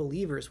body of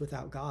believers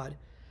without God.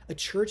 A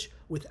church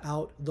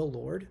without the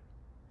Lord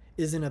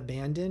is an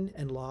abandoned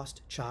and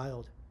lost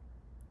child.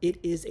 It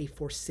is a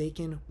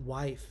forsaken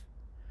wife,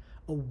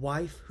 a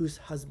wife whose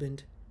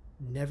husband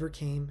never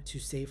came to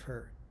save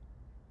her.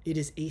 It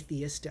is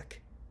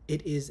atheistic.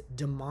 It is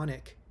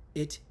demonic.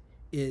 It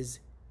is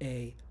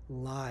a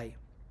lie.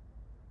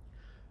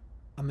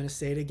 I'm going to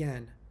say it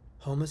again.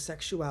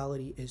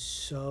 Homosexuality is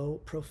so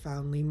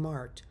profoundly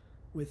marked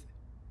with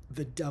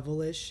the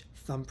devilish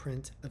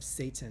thumbprint of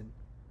Satan.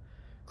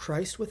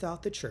 Christ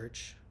without the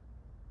church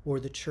or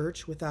the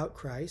church without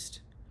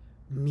Christ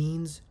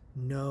means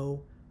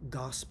no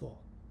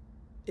gospel.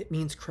 It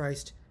means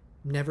Christ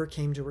never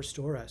came to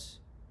restore us,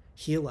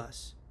 heal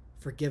us,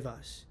 forgive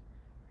us.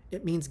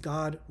 It means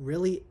God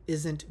really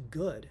isn't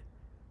good.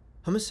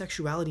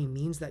 Homosexuality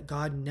means that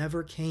God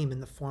never came in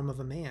the form of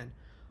a man,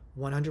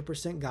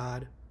 100%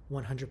 God,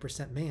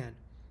 100% man.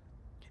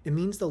 It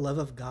means the love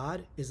of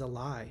God is a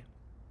lie.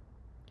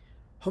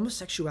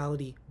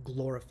 Homosexuality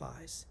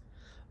glorifies,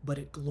 but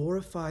it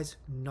glorifies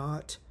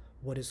not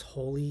what is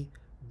holy,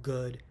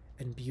 good,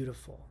 and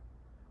beautiful.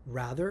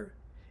 Rather,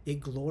 it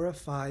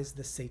glorifies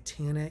the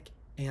satanic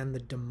and the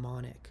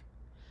demonic.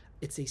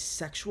 It's a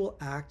sexual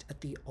act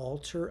at the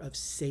altar of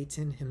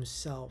Satan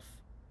himself,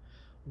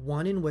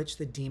 one in which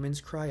the demons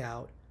cry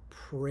out,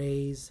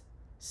 "Praise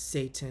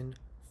Satan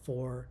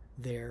for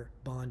their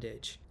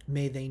bondage.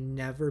 May they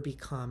never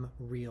become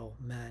real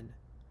men."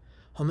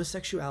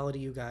 Homosexuality,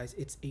 you guys,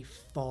 it's a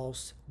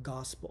false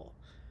gospel.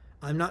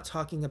 I'm not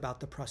talking about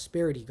the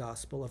prosperity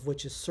gospel, of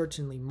which is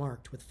certainly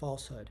marked with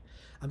falsehood.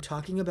 I'm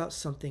talking about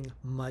something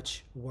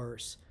much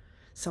worse.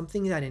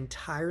 Something that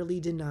entirely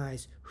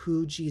denies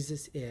who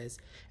Jesus is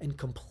and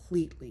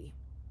completely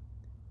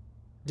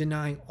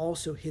denying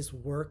also his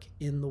work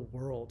in the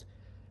world.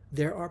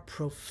 There are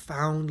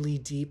profoundly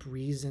deep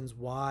reasons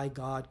why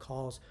God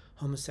calls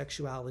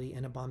homosexuality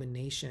an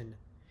abomination.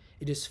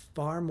 It is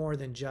far more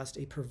than just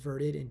a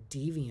perverted and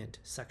deviant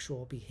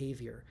sexual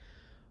behavior.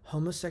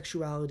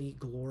 Homosexuality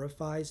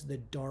glorifies the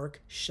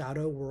dark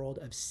shadow world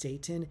of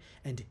Satan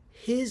and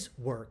his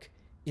work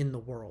in the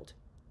world,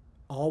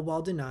 all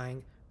while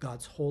denying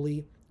God's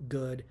holy,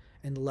 good,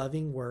 and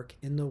loving work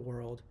in the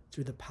world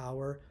through the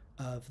power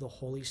of the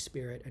Holy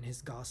Spirit and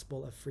his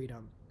gospel of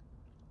freedom.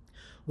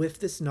 With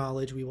this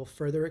knowledge, we will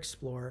further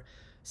explore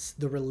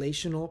the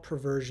relational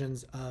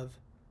perversions of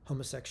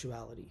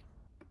homosexuality.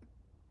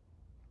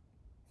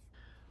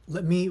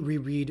 Let me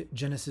reread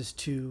Genesis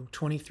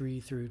 2:23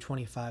 through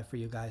 25 for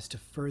you guys to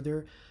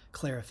further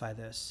clarify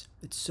this.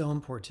 It's so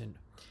important.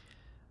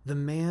 The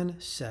man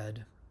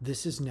said,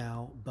 "This is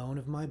now bone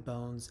of my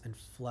bones and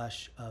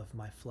flesh of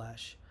my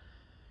flesh.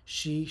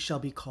 She shall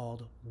be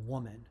called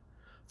woman,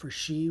 for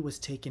she was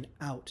taken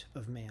out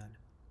of man.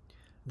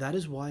 That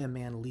is why a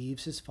man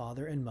leaves his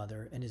father and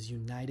mother and is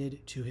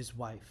united to his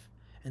wife,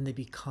 and they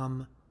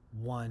become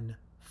one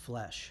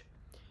flesh.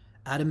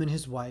 Adam and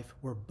his wife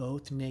were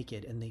both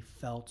naked, and they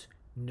felt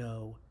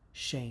no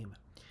shame."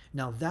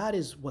 Now, that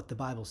is what the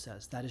Bible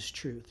says. That is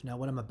truth. Now,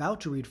 what I'm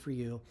about to read for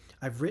you,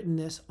 I've written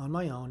this on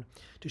my own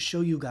to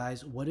show you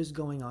guys what is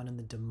going on in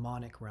the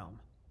demonic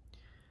realm.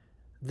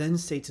 Then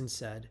Satan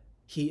said,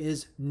 "He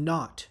is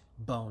not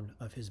bone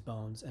of his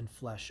bones and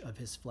flesh of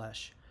his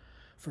flesh,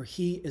 for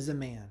he is a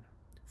man,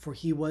 for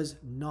he was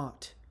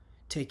not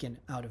taken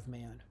out of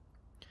man."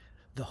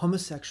 The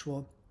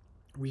homosexual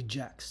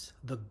rejects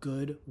the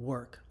good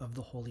work of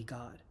the holy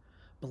God,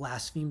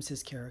 blasphemes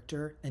his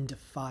character, and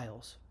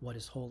defiles what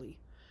is holy.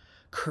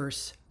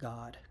 Curse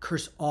God,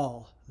 curse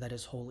all that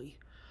is holy.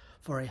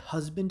 For a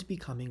husband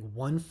becoming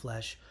one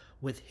flesh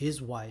with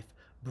his wife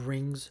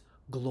brings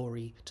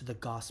glory to the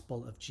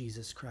gospel of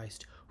Jesus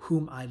Christ,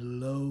 whom I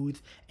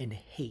loathe and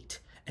hate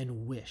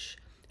and wish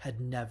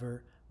had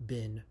never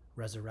been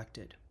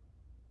resurrected.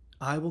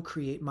 I will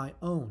create my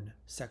own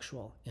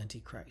sexual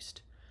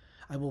antichrist.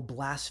 I will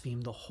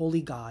blaspheme the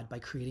holy God by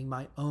creating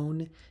my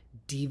own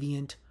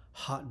deviant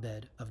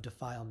hotbed of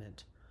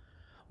defilement,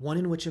 one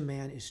in which a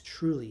man is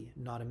truly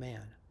not a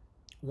man,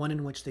 one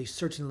in which they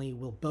certainly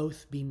will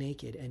both be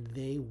naked and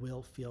they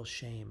will feel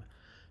shame.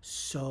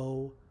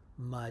 So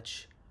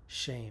much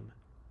shame.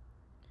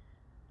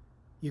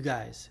 You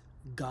guys,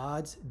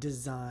 God's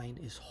design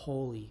is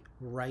holy,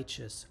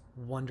 righteous,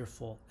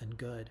 wonderful, and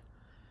good.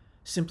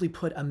 Simply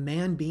put, a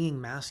man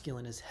being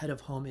masculine as head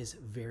of home is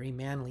very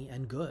manly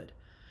and good.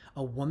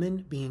 A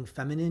woman being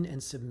feminine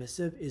and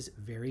submissive is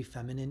very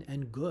feminine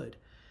and good.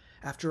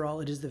 After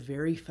all, it is the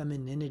very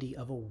femininity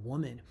of a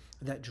woman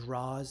that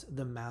draws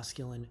the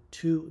masculine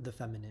to the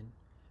feminine,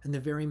 and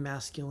the very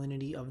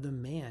masculinity of the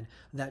man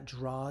that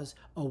draws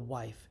a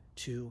wife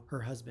to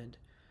her husband.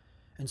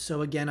 And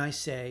so again, I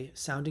say,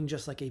 sounding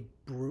like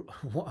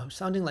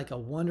a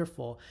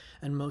wonderful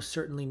and most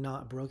certainly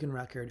not broken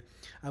record,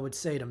 I would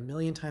say it a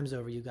million times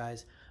over, you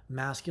guys,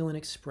 masculine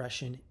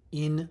expression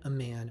in a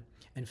man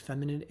and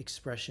feminine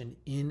expression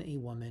in a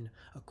woman,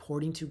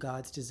 according to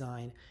God's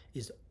design,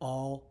 is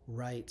all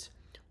right,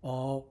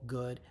 all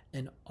good,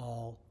 and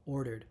all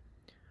ordered.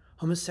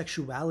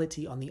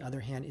 Homosexuality, on the other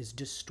hand, is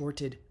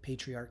distorted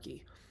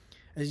patriarchy.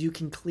 As you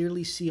can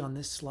clearly see on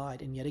this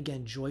slide, and yet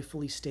again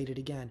joyfully stated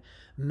again,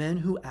 men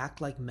who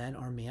act like men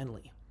are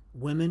manly.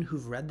 Women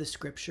who've read the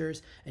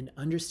scriptures and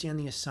understand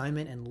the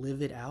assignment and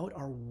live it out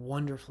are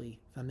wonderfully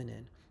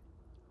feminine.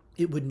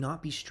 It would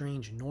not be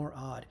strange nor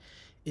odd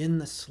in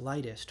the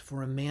slightest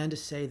for a man to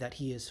say that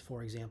he is,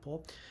 for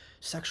example,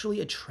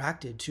 sexually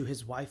attracted to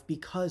his wife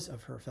because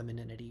of her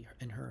femininity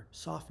and her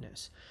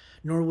softness.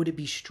 Nor would it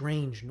be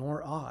strange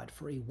nor odd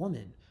for a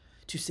woman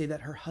to say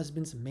that her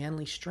husband's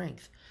manly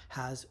strength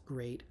has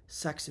great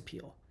sex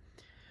appeal.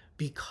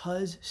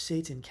 Because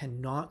Satan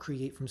cannot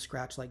create from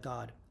scratch like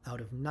God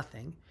out of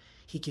nothing,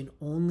 he can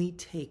only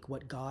take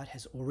what God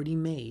has already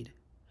made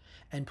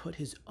and put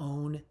his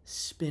own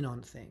spin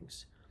on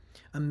things.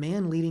 A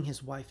man leading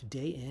his wife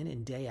day in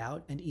and day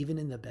out, and even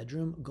in the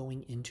bedroom,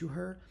 going into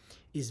her,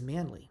 is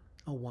manly.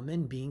 A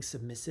woman being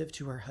submissive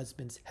to her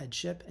husband's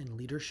headship and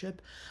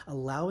leadership,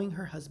 allowing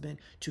her husband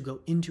to go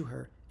into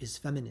her, is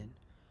feminine.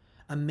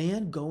 A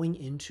man going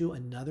into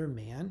another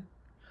man,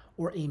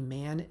 or a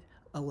man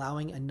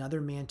allowing another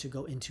man to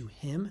go into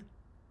him,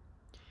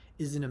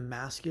 is an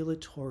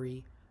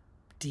emasculatory,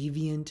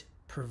 deviant,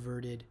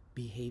 perverted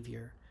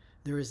behavior.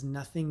 There is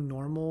nothing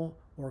normal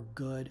or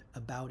good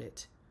about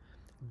it.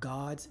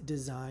 God's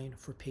design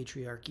for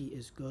patriarchy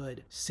is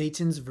good.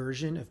 Satan's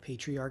version of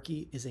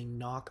patriarchy is a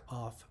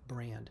knockoff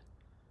brand.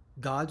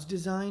 God's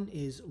design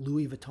is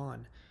Louis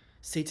Vuitton.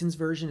 Satan's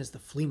version is the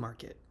flea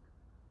market.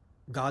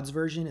 God's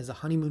version is a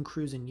honeymoon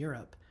cruise in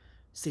Europe.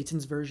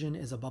 Satan's version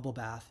is a bubble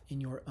bath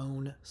in your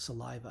own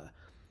saliva.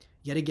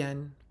 Yet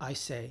again, I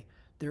say,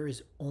 there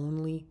is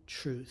only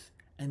truth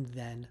and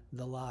then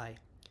the lie.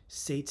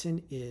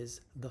 Satan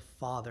is the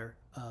father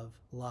of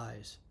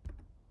lies.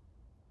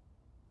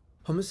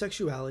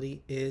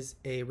 Homosexuality is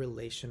a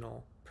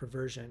relational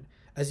perversion.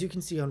 As you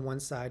can see, on one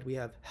side, we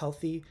have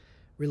healthy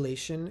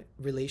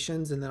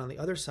relations, and then on the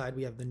other side,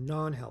 we have the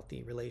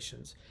non-healthy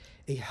relations.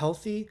 A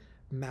healthy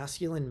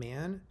masculine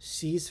man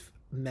sees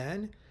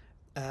men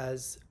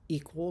as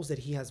equals that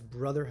he has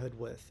brotherhood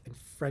with and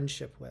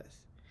friendship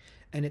with.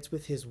 And it's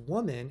with his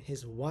woman,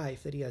 his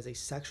wife, that he has a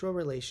sexual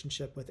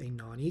relationship with a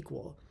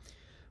non-equal.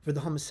 For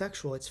the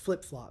homosexual, it's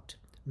flip-flopped.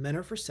 Men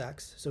are for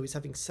sex, so he's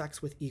having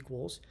sex with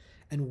equals,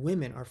 and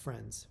women are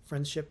friends,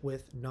 friendship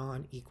with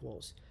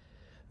non-equals.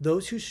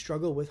 Those who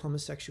struggle with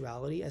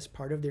homosexuality as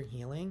part of their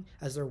healing,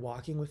 as they're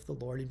walking with the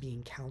Lord and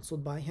being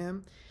counseled by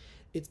him,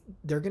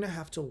 they're going to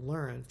have to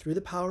learn through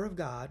the power of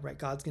God, right?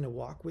 God's going to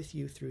walk with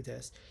you through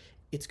this.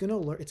 It's going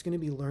to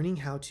be learning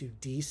how to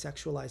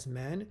desexualize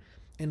men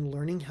and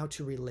learning how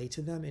to relate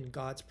to them in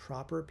God's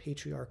proper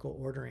patriarchal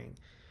ordering.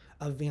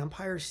 A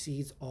vampire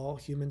sees all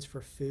humans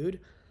for food.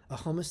 A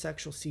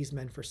homosexual sees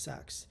men for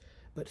sex.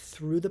 But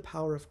through the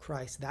power of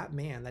Christ, that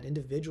man, that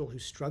individual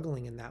who's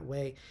struggling in that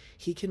way,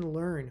 he can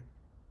learn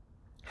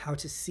how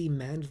to see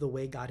men the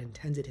way God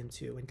intended him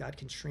to, and God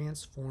can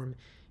transform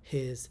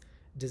his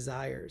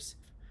desires.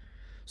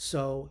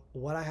 So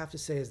what I have to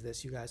say is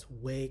this, you guys,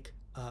 wake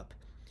up.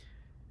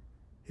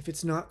 If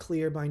it's not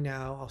clear by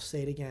now, I'll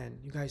say it again.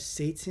 You guys,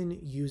 Satan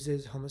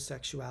uses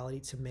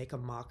homosexuality to make a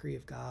mockery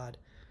of God.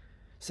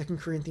 2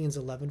 Corinthians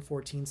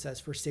 11:14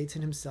 says, "For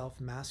Satan himself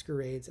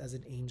masquerades as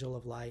an angel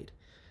of light."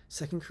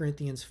 2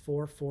 Corinthians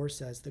 4:4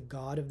 says, "The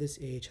God of this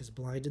age has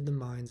blinded the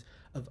minds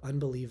of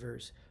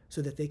unbelievers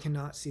so that they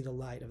cannot see the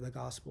light of the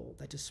gospel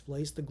that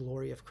displays the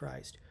glory of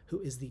Christ, who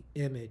is the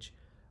image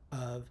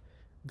of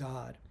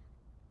God."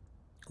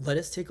 Let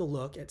us take a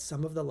look at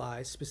some of the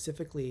lies,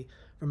 specifically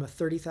from a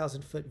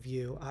 30,000-foot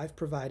view. I've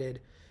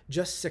provided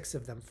just 6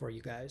 of them for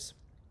you guys.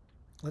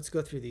 Let's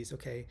go through these,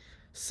 okay?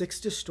 6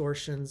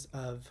 distortions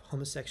of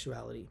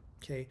homosexuality,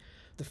 okay?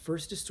 The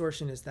first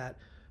distortion is that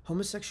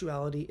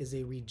homosexuality is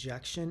a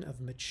rejection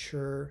of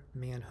mature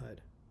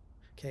manhood,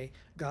 okay?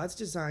 God's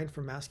design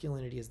for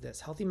masculinity is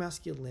this. Healthy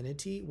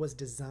masculinity was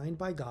designed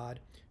by God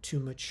to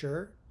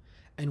mature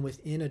and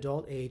within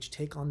adult age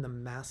take on the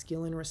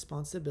masculine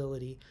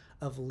responsibility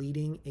of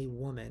leading a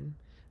woman,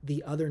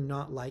 the other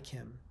not like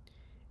him.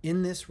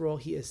 In this role,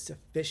 he is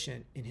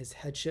sufficient in his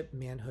headship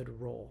manhood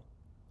role.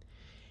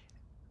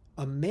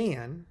 A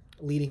man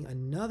leading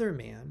another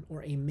man,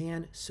 or a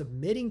man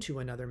submitting to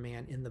another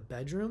man in the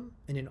bedroom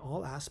and in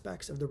all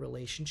aspects of the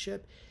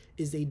relationship,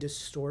 is a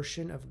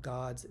distortion of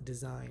God's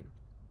design.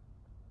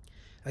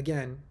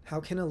 Again,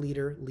 how can a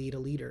leader lead a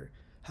leader?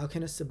 How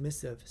can a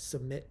submissive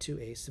submit to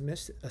a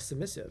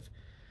submissive?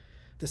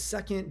 The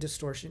second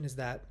distortion is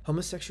that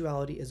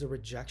homosexuality is a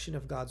rejection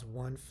of God's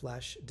one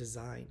flesh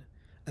design.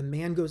 A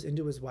man goes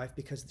into his wife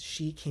because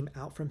she came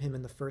out from him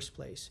in the first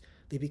place.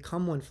 They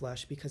become one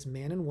flesh because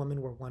man and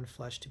woman were one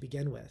flesh to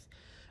begin with.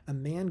 A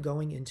man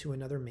going into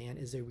another man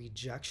is a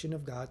rejection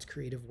of God's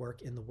creative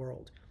work in the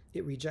world.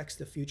 It rejects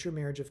the future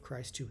marriage of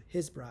Christ to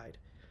his bride.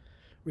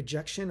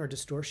 Rejection or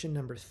distortion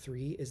number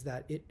 3 is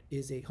that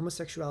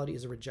homosexuality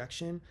is a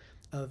rejection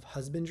of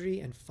husbandry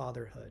and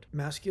fatherhood.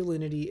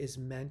 Masculinity is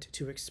meant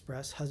to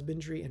express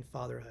husbandry and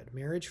fatherhood.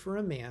 Marriage for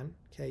a man,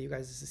 okay, you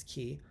guys, this is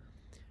key.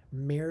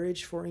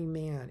 Marriage for a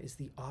man is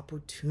the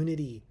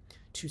opportunity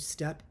to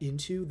step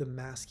into the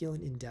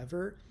masculine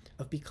endeavor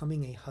of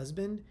becoming a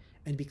husband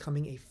and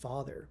becoming a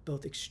father,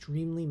 both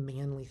extremely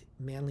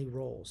manly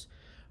roles.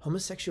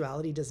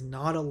 Homosexuality does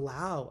not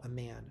allow a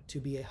man to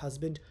be a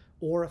husband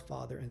or a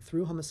father, and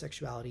through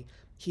homosexuality,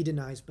 he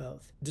denies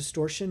both.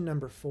 Distortion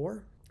number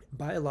 4,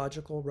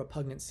 biological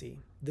repugnancy.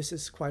 This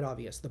is quite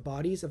obvious. The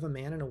bodies of a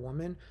man and a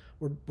woman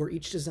were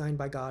each designed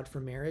by God for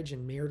marriage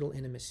and marital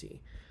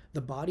intimacy.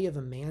 The body of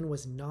a man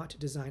was not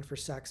designed for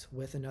sex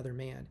with another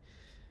man.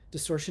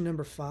 Distortion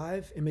number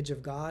 5, image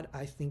of God,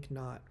 I think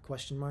not,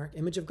 question mark.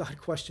 Image of God,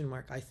 question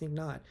mark, I think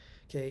not.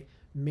 Okay,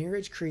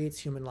 Marriage creates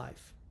human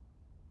life.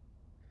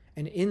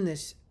 And in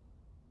this,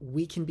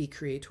 we can be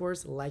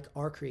creators like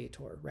our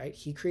creator, right?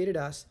 He created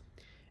us,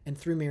 and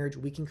through marriage,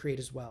 we can create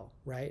as well,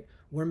 right?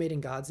 We're made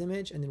in God's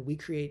image, and then we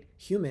create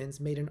humans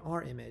made in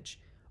our image,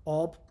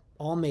 all,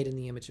 all made in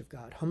the image of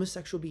God.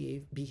 Homosexual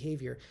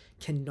behavior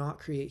cannot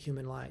create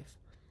human life,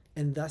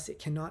 and thus it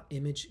cannot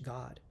image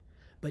God,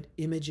 but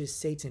images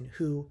Satan,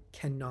 who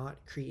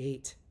cannot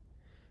create.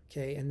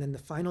 Okay, and then the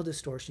final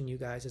distortion, you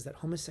guys, is that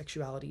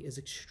homosexuality is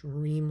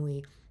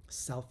extremely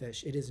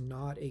selfish. It is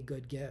not a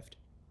good gift.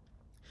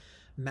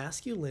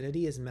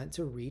 Masculinity is meant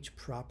to reach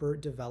proper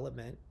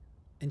development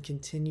and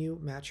continue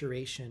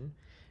maturation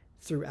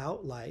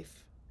throughout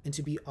life and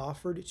to be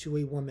offered to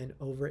a woman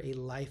over a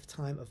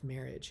lifetime of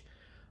marriage.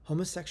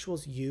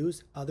 Homosexuals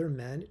use other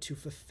men to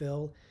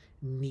fulfill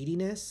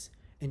neediness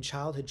and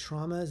childhood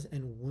traumas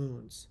and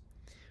wounds.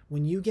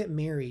 When you get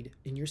married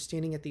and you're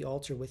standing at the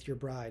altar with your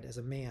bride as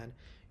a man,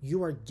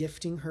 you are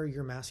gifting her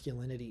your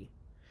masculinity.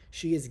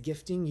 She is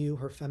gifting you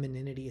her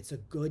femininity. It's a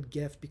good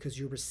gift because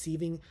you're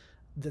receiving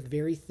the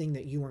very thing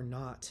that you are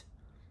not.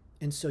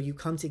 And so you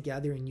come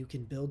together and you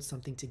can build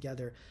something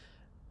together.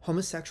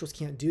 Homosexuals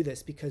can't do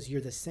this because you're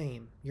the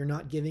same. You're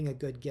not giving a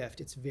good gift.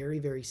 It's very,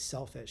 very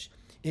selfish.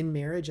 In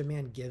marriage, a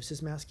man gives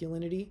his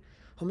masculinity.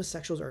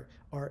 Homosexuals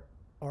are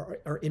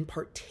in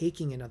part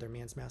taking another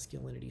man's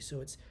masculinity.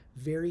 So it's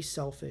very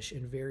selfish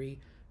and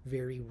very,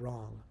 very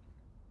wrong.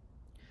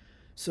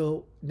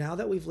 So now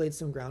that we've laid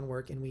some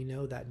groundwork and we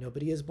know that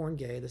nobody is born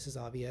gay, this is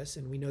obvious,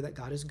 and we know that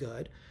God is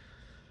good,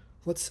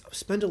 let's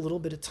spend a little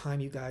bit of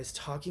time, you guys,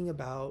 talking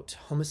about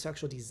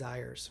homosexual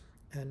desires.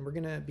 And we're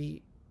going to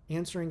be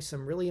answering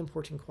some really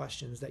important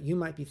questions that you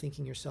might be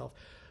thinking yourself,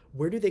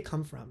 where do they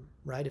come from,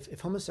 right? If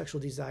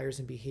homosexual desires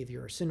and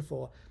behavior are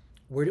sinful,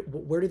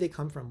 where do they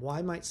come from?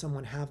 Why might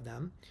someone have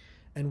them?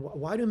 And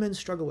why do men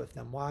struggle with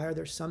them? Why are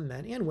there some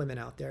men and women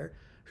out there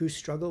who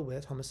struggle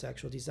with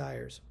homosexual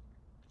desires?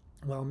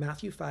 Well,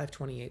 Matthew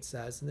 5:28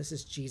 says, and this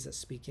is Jesus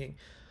speaking,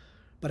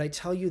 "But I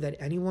tell you that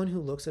anyone who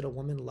looks at a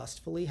woman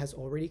lustfully has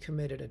already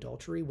committed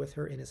adultery with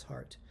her in his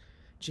heart."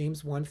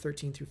 James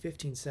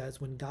 1:13-15 says,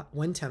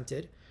 when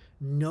tempted,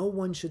 no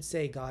one should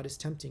say, "God is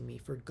tempting me,"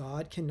 for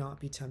God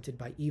cannot be tempted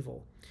by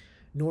evil,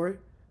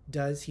 nor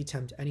does he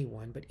tempt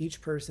anyone, but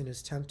each person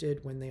is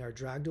tempted when they are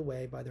dragged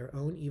away by their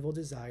own evil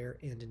desire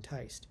and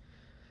enticed.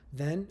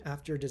 Then,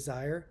 after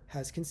desire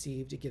has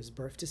conceived, it gives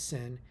birth to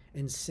sin,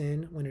 and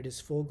sin, when it is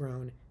full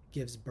grown,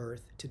 gives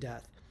birth to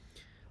death.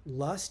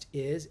 Lust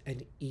is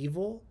an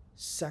evil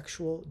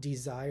sexual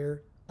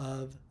desire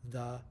of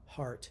the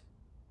heart.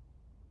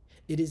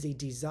 It is a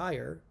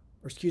desire,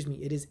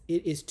 it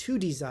is to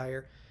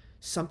desire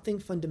something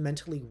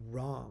fundamentally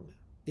wrong.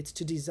 It's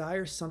to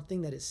desire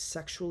something that is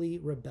sexually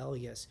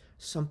rebellious,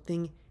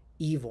 something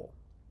evil.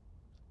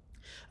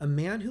 A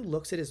man who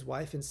looks at his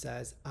wife and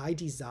says, "I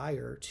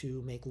desire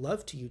to make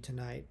love to you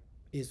tonight,"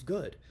 is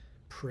good.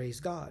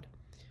 Praise God.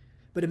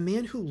 But a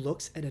man who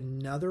looks at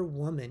another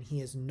woman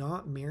he is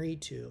not married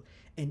to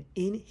and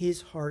in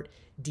his heart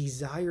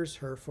desires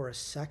her for a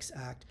sex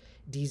act,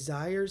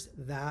 desires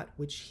that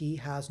which he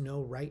has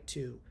no right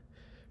to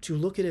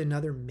look at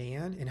another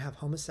man and have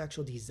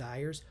homosexual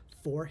desires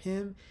for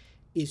him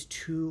is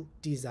to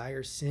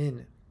desire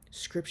sin.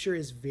 Scripture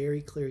is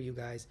very clear, you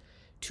guys.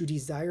 To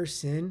desire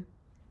sin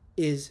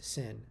is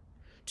sin.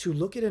 To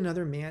look at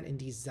another man and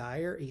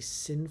desire a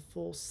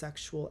sinful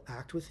sexual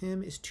act with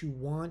him is to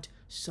want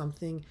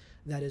something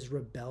that is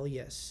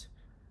rebellious.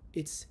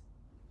 It's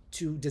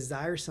to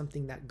desire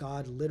something that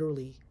God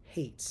literally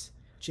hates.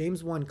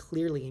 James 1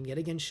 clearly and yet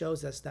again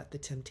shows us that the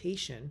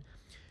temptation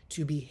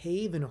to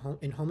behave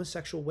in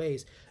homosexual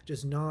ways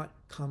does not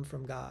come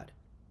from God.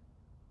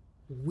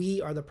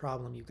 We are the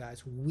problem, you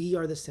guys. We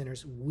are the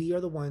sinners. We are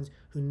the ones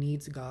who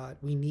needs God.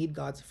 We need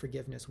God's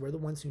forgiveness. We're the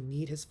ones who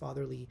need his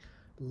fatherly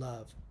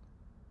love.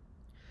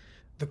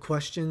 The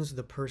questions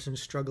the person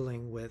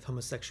struggling with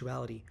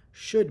homosexuality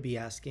should be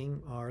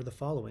asking are the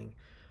following.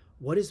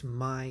 What is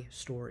my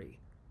story?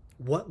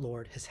 What,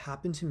 Lord, has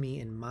happened to me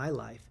in my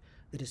life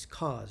that has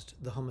caused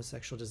the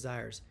homosexual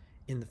desires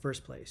in the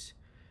first place?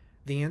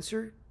 The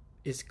answer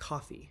is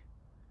coffee.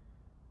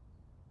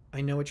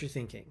 I know what you're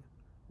thinking.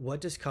 What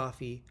does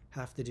coffee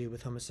have to do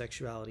with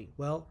homosexuality?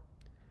 Well,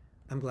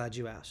 I'm glad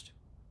you asked.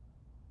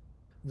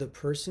 The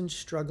person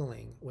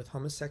struggling with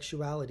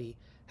homosexuality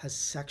has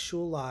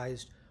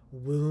sexualized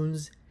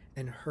wounds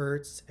and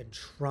hurts and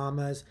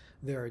traumas.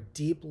 There are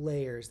deep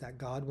layers that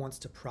God wants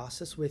to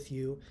process with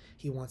you.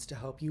 He wants to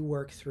help you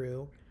work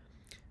through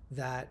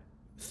that.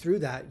 Through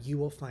that, you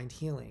will find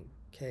healing,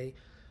 okay?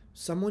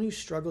 Someone who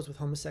struggles with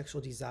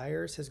homosexual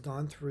desires has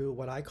gone through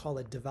what I call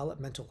a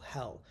developmental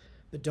hell.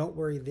 But don't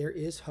worry, there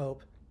is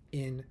hope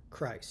in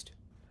Christ.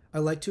 I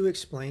like to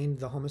explain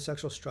the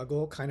homosexual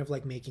struggle kind of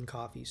like making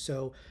coffee.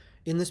 So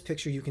in this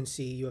picture, you can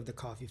see you have the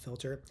coffee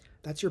filter.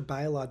 That's your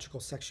biological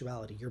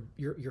sexuality,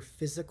 your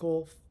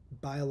physical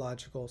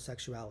biological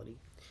sexuality.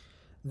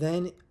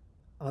 Then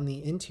On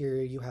the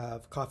interior, you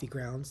have coffee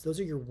grounds. Those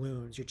are your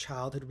wounds, your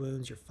childhood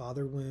wounds, your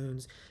father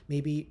wounds.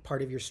 Maybe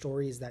part of your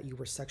story is that you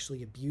were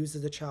sexually abused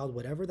as a child,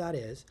 whatever that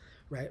is,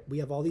 right? We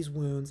have all these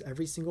wounds,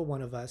 every single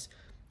one of us.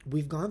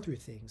 We've gone through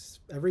things.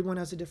 Everyone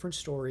has a different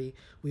story.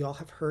 We all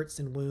have hurts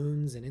and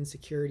wounds and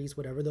insecurities,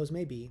 whatever those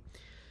may be.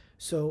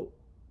 So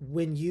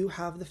when you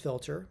have the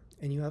filter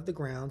and you have the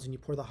grounds and you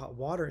pour the hot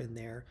water in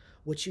there,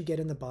 what you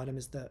get in the bottom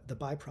is the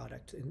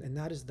byproduct, and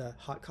that is the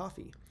hot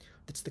coffee.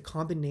 That's the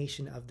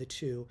combination of the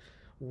two,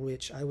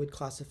 which I would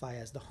classify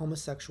as the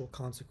homosexual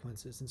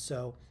consequences. And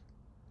so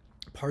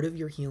part of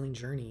your healing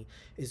journey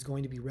is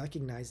going to be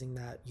recognizing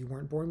that you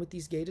weren't born with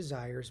these gay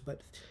desires,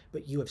 but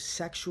you have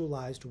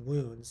sexualized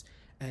wounds.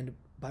 And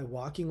by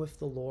walking with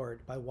the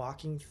Lord, by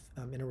walking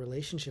in a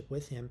relationship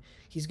with him,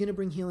 he's going to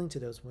bring healing to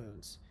those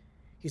wounds.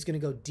 He's going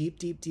to go deep,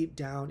 deep, deep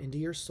down into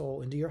your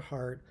soul, into your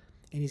heart,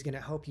 and he's going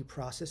to help you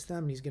process them,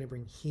 and he's going to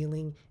bring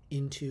healing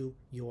into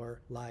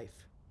your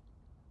life.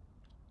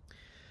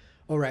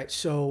 All right,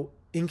 so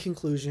in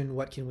conclusion,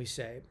 what can we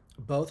say?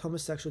 Both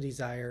homosexual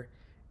desire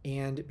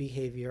and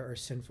behavior are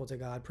sinful to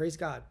God. Praise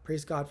God.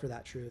 Praise God for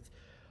that truth.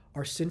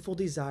 Our sinful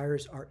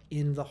desires are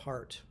in the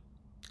heart.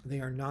 They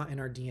are not in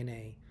our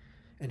DNA.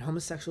 And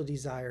homosexual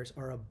desires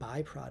are a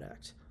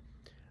byproduct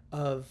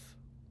of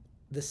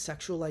the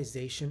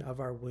sexualization of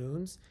our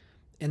wounds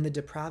and the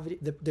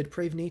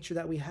depraved nature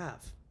that we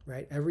have,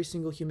 right? Every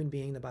single human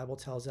being, the Bible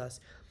tells us,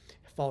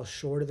 falls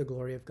short of the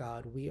glory of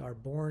God. We are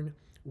born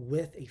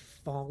with a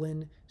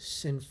fallen,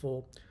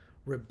 sinful,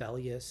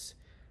 rebellious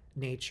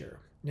nature.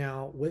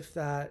 Now, with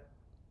that,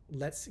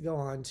 let's go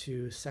on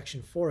to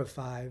section 4 of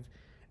 5,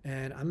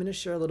 and I'm going to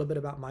share a little bit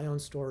about my own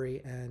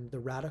story and the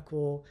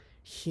radical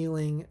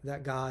healing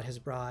that God has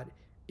brought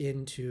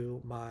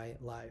into my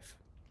life.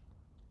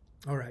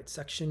 All right,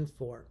 section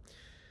 4.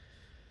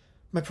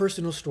 My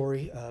personal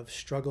story of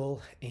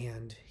struggle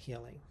and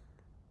healing.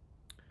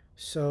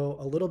 So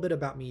a little bit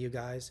about me, you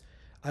guys.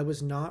 I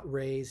was not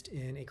raised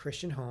in a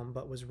Christian home,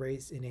 but was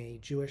raised in a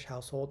Jewish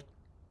household.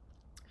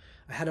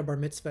 I had a bar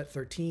mitzvah at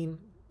 13.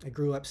 I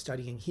grew up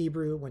studying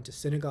Hebrew, went to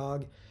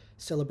synagogue,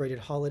 celebrated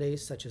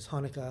holidays such as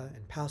Hanukkah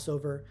and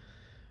Passover.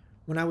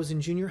 When I was in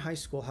junior high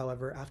school,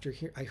 however, after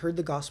I heard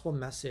the gospel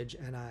message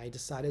and I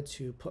decided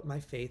to put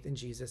my faith in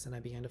Jesus and I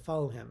began to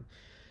follow him.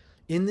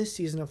 In this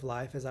season of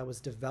life, as I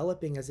was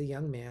developing as a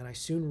young man, I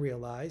soon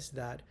realized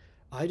that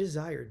I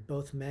desired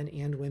both men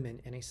and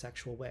women in a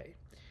sexual way.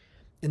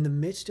 In the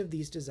midst of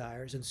these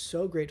desires, and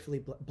so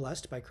gratefully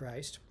blessed by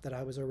Christ that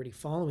I was already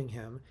following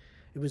him,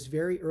 it was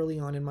very early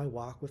on in my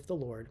walk with the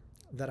Lord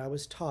that I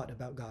was taught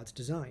about God's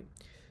design,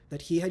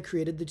 that he had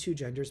created the two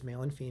genders,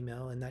 male and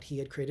female, and that he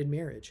had created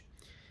marriage.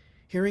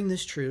 Hearing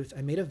this truth,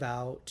 I made a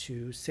vow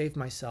to save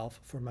myself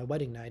for my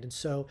wedding night. And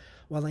so,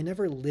 while I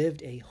never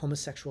lived a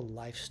homosexual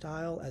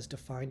lifestyle as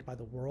defined by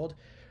the world,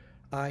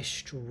 I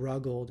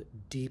struggled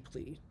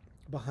deeply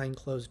behind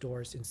closed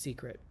doors in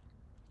secret.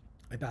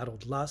 I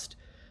battled lust,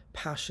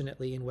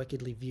 passionately and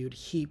wickedly viewed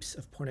heaps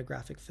of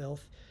pornographic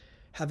filth,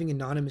 having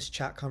anonymous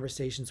chat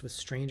conversations with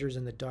strangers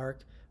in the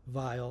dark,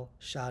 vile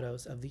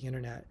shadows of the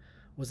internet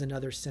was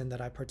another sin that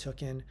I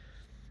partook in.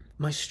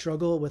 My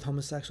struggle with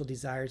homosexual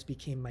desires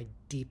became my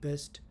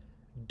deepest,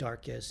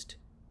 darkest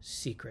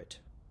secret.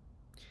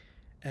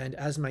 And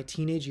as my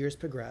teenage years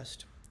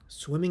progressed,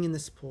 swimming in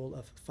this pool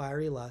of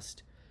fiery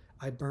lust,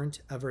 I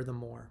burnt ever the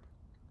more.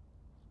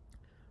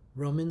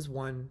 Romans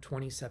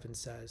 1:27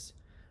 says,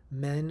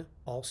 "Men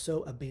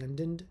also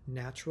abandoned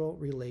natural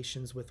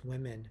relations with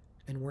women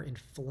and were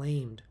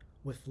inflamed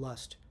with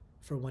lust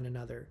for one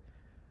another."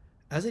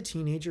 As a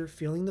teenager,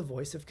 feeling the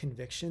voice of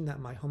conviction that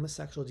my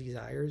homosexual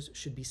desires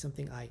should be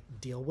something I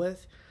deal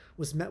with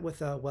was met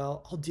with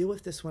well, I'll deal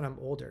with this when I'm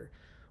older.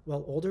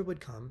 Well, older would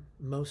come,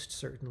 most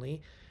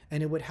certainly,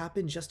 and it would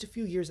happen just a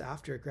few years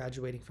after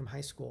graduating from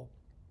high school.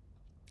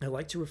 I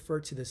like to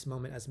refer to this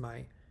moment as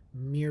my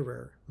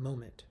mirror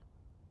moment.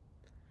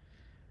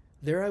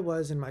 There I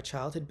was in my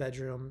childhood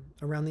bedroom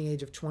around the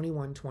age of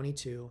 21,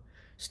 22,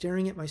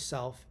 staring at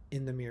myself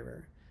in the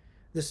mirror.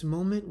 This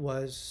moment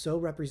was so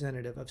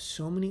representative of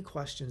so many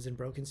questions and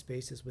broken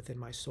spaces within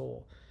my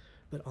soul.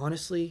 But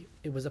honestly,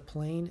 it was a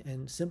plain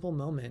and simple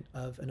moment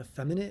of an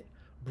effeminate,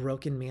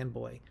 broken man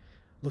boy,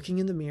 looking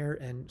in the mirror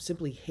and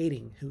simply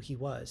hating who he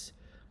was,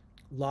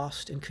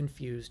 lost and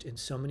confused in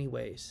so many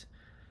ways.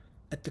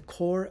 At the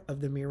core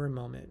of the mirror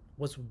moment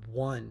was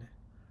one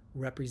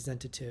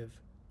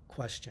representative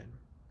question.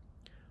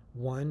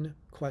 One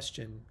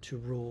question to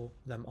rule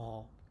them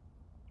all.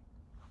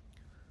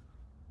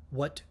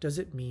 What does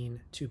it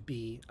mean to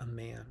be a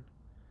man?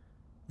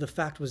 The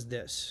fact was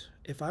this: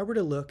 if I were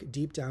to look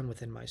deep down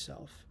within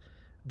myself,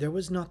 there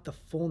was not the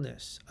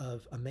fullness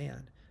of a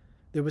man.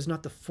 There was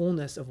not the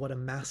fullness of what a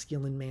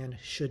masculine man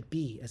should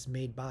be as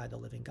made by the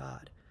living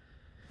God.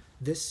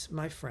 This,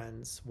 my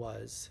friends,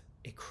 was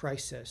a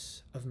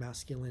crisis of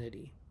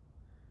masculinity.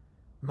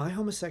 My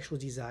homosexual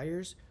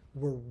desires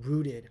were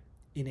rooted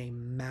in a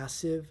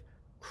massive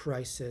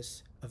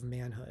crisis of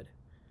manhood.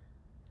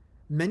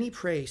 Many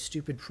pray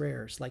stupid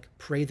prayers like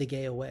 "pray the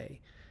gay away."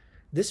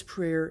 This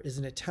prayer is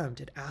an attempt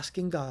at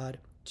asking God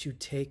to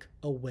take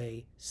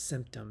away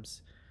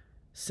symptoms.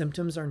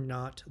 Symptoms are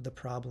not the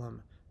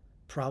problem.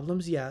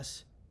 Problems,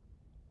 yes,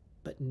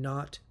 but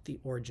not the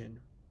origin.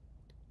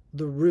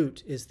 The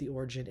root is the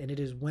origin, and it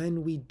is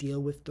when we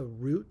deal with the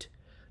root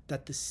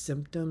that the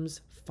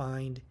symptoms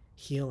find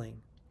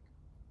healing.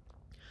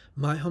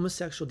 My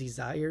homosexual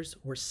desires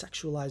were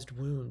sexualized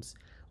wounds,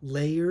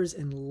 layers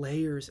and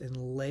layers and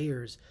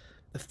layers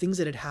of things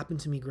that had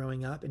happened to me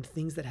growing up and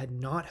things that had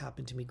not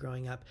happened to me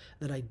growing up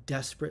that I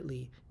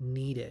desperately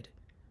needed.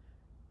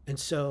 And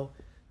so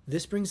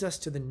this brings us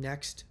to the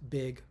next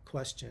big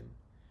question.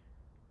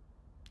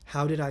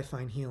 How did I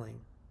find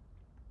healing?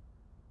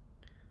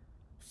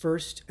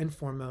 First and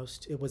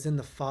foremost, it was in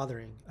the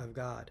fathering of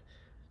God.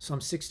 Psalm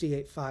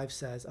 68:5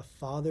 says, "A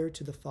father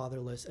to the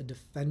fatherless, a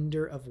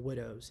defender of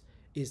widows,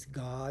 is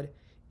God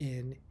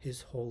in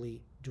his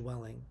holy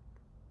dwelling."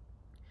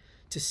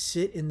 To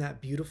sit in that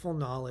beautiful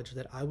knowledge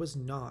that I was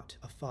not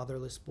a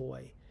fatherless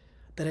boy,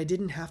 that I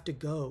didn't have to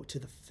go to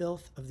the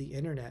filth of the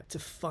internet to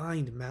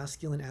find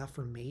masculine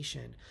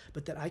affirmation,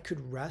 but that I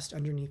could rest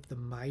underneath the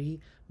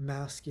mighty,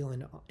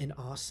 masculine, and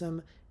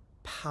awesome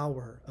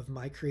power of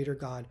my Creator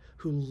God,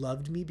 who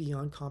loved me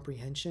beyond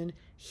comprehension,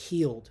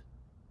 healed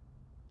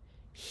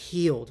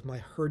my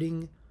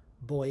hurting,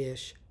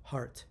 boyish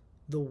heart.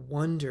 The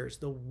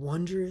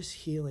wondrous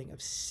healing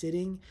of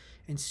sitting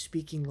and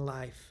speaking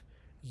life.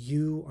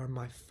 You are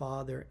my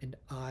father and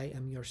I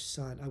am your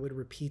son. I would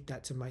repeat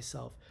that to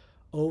myself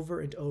over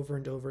and over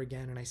and over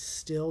again, and I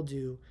still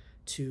do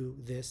to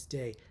this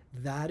day.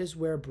 That is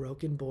where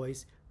broken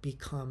boys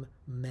become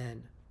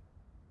men.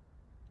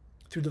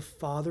 Through the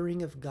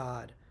fathering of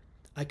God,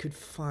 I could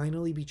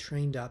finally be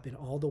trained up in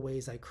all the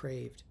ways I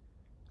craved.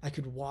 I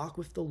could walk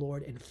with the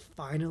Lord and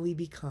finally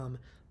become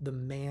the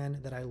man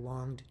that I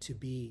longed to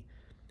be.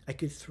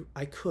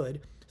 I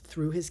could,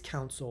 through his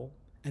counsel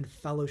and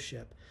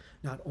fellowship,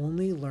 not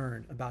only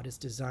learn about his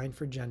design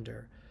for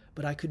gender,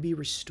 but I could be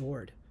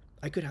restored.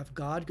 I could have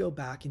God go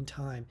back in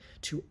time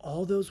to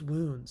all those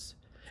wounds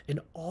and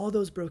all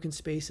those broken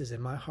spaces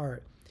in my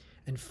heart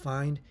and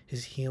find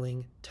his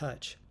healing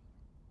touch.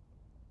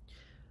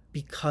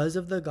 Because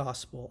of the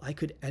gospel, I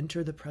could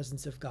enter the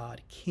presence of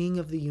God, King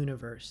of the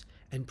universe,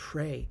 and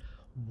pray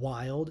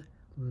wild,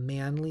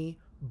 manly,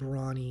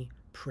 brawny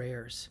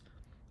prayers.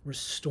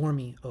 Restore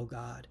me, O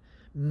God.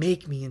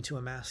 Make me into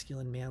a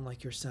masculine man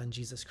like your son,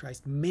 Jesus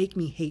Christ. Make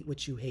me hate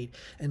what you hate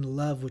and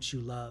love what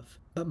you love.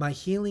 But my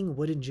healing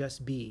wouldn't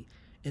just be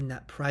in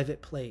that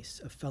private place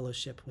of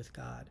fellowship with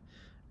God.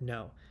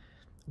 No,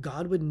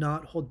 God would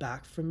not hold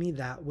back from me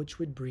that which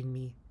would bring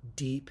me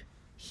deep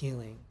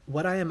healing.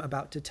 What I am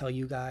about to tell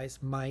you guys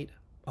might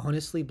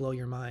honestly blow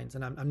your minds,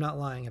 and I'm not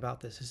lying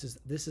about this.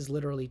 This is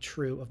literally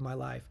true of my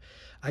life.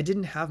 I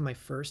didn't have my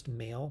first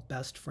male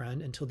best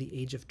friend until the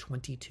age of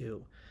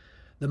 22.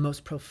 The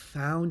most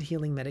profound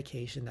healing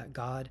medication that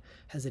God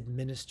has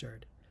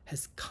administered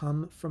has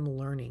come from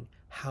learning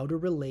how to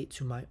relate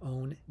to my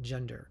own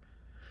gender.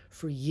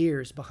 For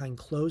years, behind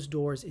closed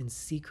doors in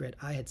secret,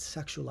 I had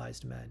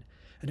sexualized men.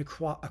 And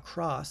across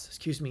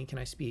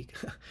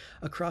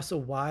a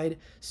wide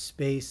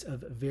space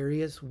of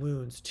various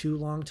wounds, too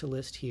long to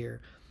list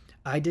here,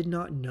 I did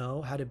not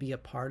know how to be a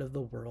part of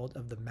the world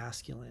of the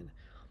masculine.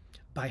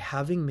 By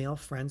having male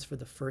friends for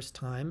the first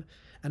time,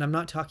 and I'm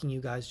not talking you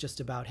guys just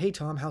about, hey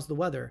Tom, how's the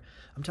weather?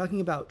 I'm talking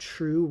about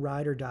true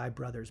ride or die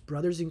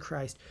brothers in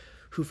Christ,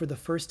 who for the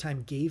first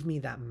time gave me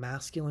that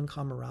masculine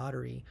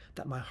camaraderie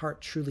that my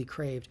heart truly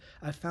craved.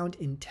 I found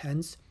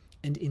intense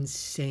and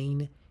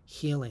insane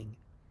healing.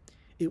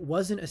 It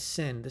wasn't a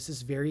sin. This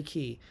is very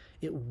key.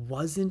 It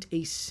wasn't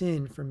a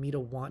sin for me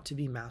to want to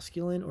be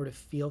masculine or to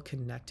feel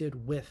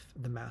connected with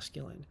the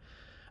masculine.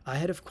 I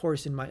had, of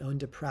course, in my own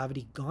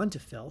depravity gone to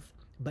filth,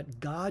 but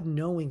God,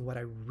 knowing what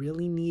I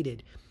really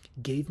needed,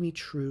 gave me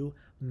true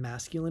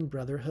masculine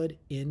brotherhood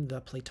in the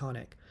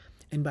Platonic.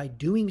 And by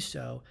doing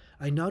so,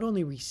 I not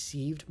only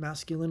received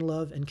masculine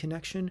love and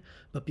connection,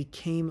 but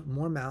became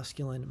more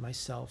masculine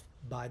myself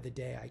by the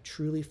day. I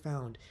truly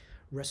found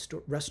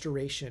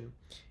restoration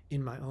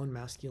in my own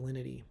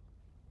masculinity.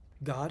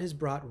 God has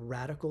brought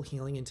radical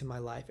healing into my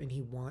life, and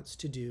he wants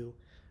to do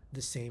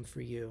the same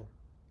for you.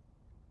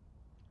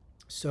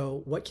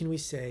 So what can we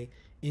say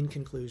in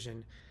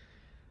conclusion?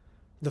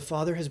 The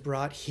Father has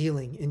brought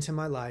healing into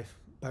my life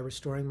by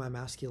restoring my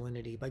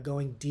masculinity, by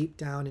going deep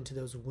down into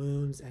those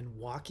wounds and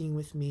walking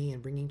with me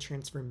and bringing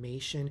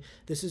transformation.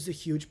 This is a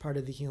huge part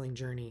of the healing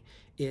journey.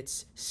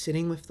 It's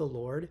sitting with the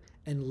Lord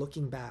and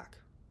looking back,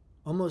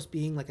 almost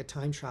being like a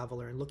time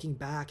traveler and looking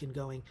back and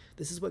going,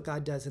 this is what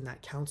God does in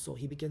that counsel.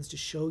 He begins to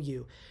show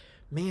you,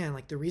 man,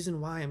 like the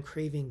reason why I'm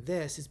craving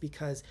this is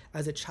because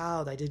as a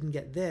child I didn't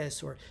get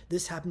this, or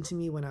this happened to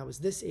me when I was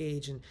this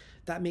age, and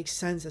that makes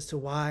sense as to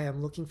why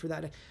I'm looking for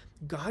that.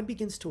 God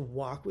begins to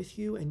walk with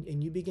you, and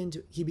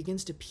he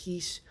begins to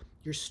piece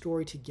your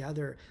story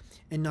together.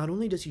 And not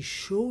only does he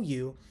show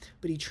you,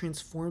 but he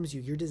transforms you.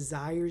 Your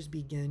desires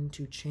begin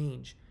to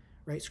change.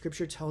 Right?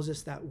 Scripture tells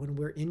us that when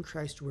we're in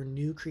Christ, we're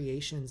new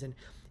creations, and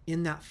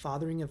In that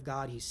fathering of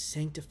God, he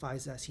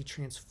sanctifies us, he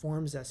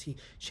transforms us, he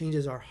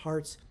changes our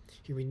hearts,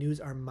 he renews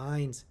our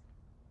minds.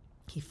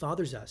 He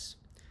fathers us.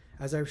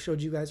 As I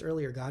showed you guys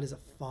earlier, God is a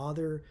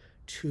father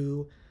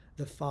to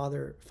the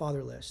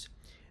fatherless.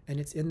 And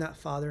it's in that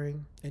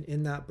fathering and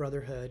in that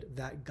brotherhood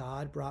that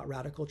God brought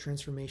radical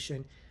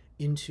transformation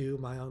into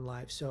my own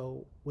life.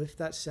 So with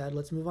that said,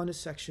 let's move on to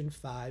section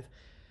 5,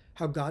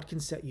 how God can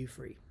set you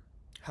free.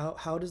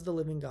 How does the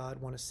living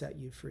God want to set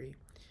you free?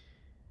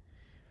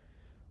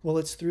 Well,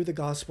 it's through the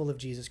gospel of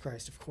Jesus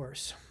Christ, of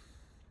course.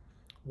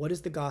 What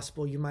is the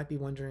gospel? You might be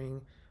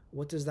wondering,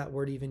 what does that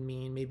word even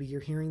mean? Maybe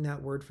you're hearing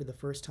that word for the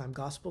first time.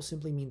 Gospel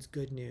simply means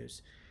good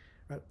news.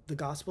 Right? The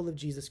gospel of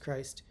Jesus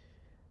Christ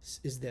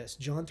is this.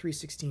 John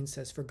 3:16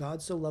 says, "For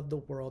God so loved the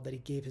world that he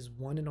gave his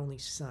one and only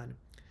Son,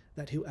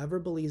 that whoever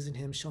believes in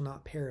him shall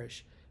not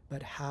perish,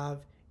 but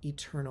have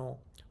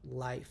eternal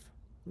life."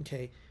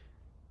 Okay.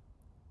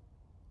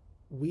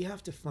 We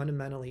have to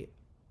fundamentally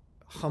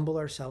humble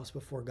ourselves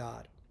before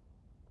God.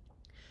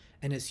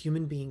 And as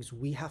human beings,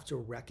 we have to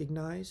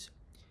recognize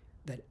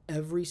that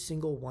every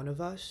single one of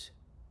us,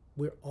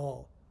 we're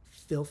all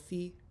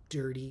filthy,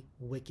 dirty,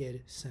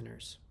 wicked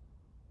sinners.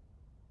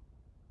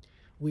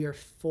 We are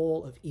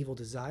full of evil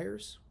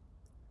desires.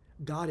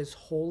 God is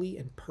holy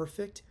and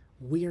perfect.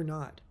 We are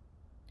not.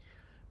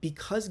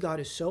 Because God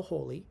is so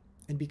holy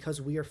and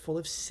because we are full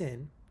of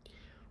sin,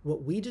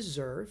 what we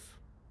deserve,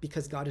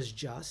 because God is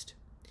just,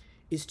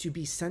 is to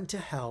be sent to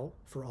hell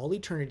for all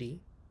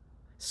eternity,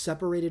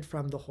 separated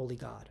from the holy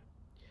God.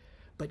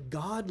 But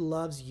God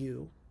loves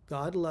you,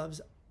 God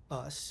loves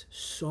us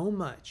so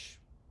much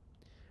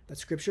that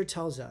Scripture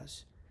tells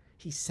us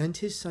he sent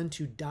his Son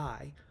to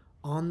die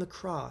on the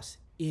cross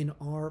in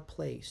our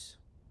place.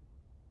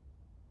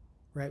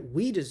 Right?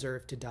 We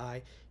deserve to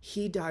die.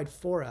 He died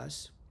for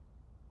us.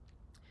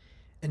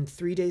 And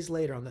 3 days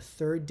later, on the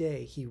third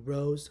day, he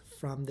rose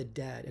from the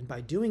dead. And by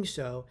doing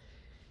so,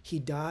 he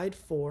died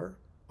for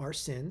our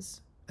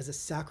sins as a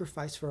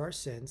sacrifice for our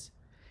sins.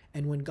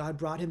 And when God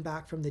brought him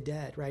back from the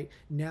dead, right,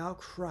 now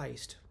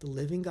Christ, the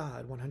living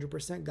God,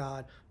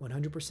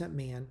 100%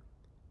 man,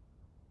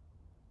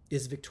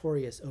 is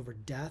victorious over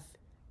death,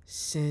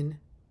 sin,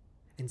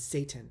 and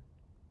Satan.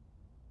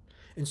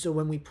 And so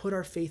when we put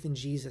our faith in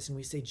Jesus and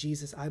we say,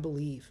 Jesus, I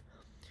believe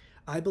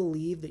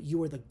that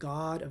you are the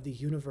God of the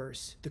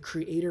universe, the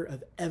creator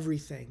of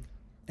everything,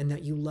 and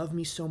that you love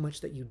me so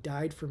much that you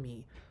died for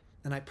me,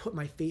 and I put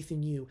my faith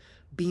in you,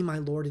 be my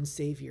Lord and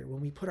Savior.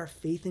 When we put our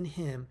faith in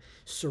him,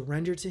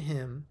 surrender to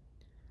him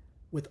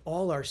with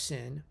all our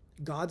sin,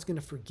 God's going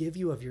to forgive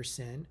you of your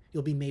sin.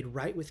 You'll be made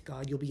right with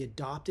God. You'll be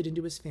adopted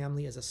into his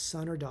family as a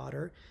son or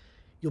daughter.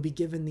 You'll be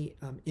given the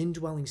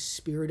indwelling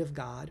Spirit of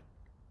God,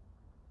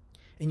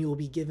 and you will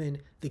be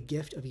given the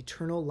gift of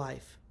eternal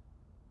life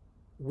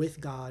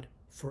with God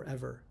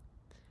forever.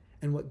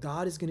 And what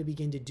God is going to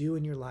begin to do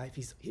in your life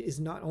is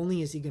not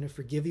only is he going to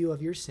forgive you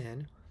of your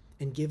sin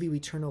and give you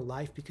eternal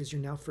life because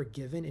you're now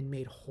forgiven and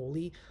made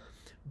holy,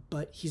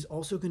 but he's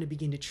also going to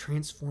begin to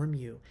transform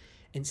you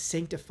and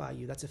sanctify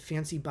you. That's a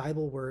fancy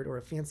Bible word or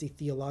a fancy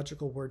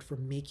theological word for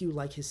make you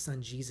like his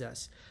Son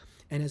Jesus.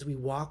 And as we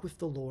walk with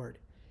the Lord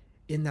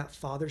in that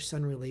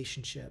father-son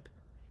relationship,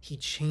 he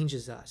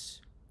changes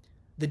us.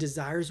 The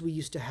desires we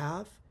used to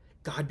have,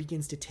 God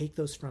begins to take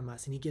those from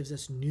us and he gives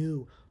us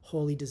new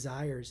holy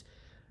desires.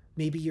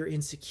 Maybe you're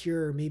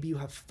insecure. Maybe you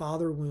have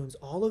father wounds.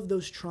 All of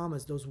those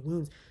traumas, those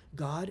wounds,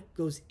 God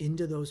goes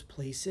into those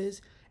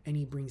places and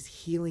he brings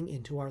healing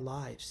into our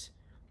lives.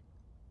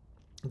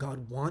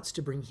 God wants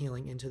to bring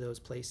healing into those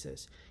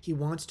places. He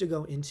wants to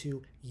go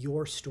into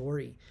your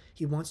story.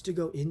 He wants to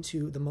go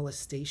into the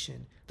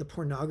molestation, the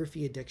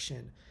pornography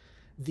addiction,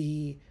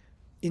 the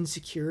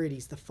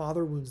insecurities, the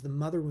father wounds, the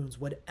mother wounds,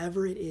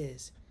 whatever it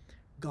is.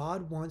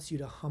 God wants you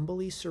to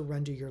humbly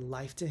surrender your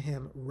life to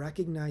him,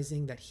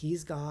 recognizing that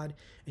he's God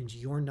and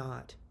you're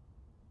not.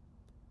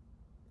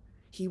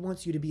 He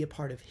wants you to be a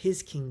part of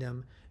his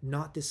kingdom,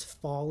 not this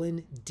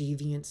fallen,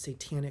 deviant,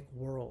 satanic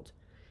world.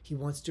 He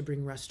wants to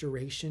bring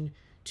restoration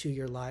to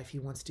your life. He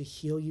wants to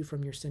heal you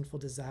from your sinful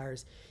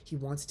desires. He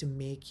wants to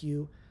make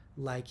you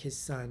like his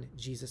Son,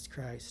 Jesus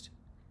Christ.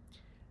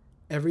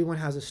 Everyone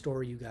has a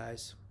story, you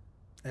guys.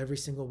 Every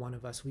single one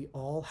of us. We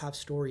all have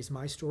stories.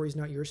 My story is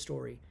not your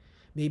story.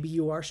 Maybe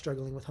you are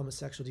struggling with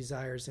homosexual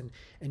desires and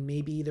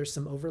maybe there's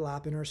some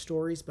overlap in our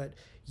stories, but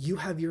you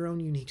have your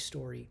own unique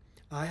story.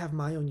 I have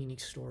my own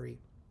unique story.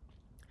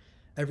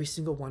 Every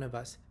single one of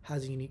us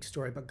has a unique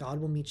story, but God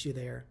will meet you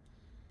there.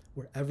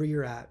 Wherever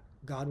you're at,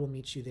 God will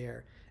meet you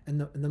there.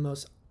 And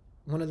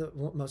one of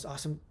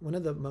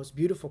the most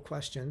beautiful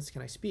questions,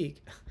 can I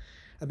speak?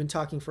 I've been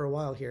talking for a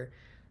while here.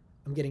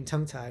 I'm getting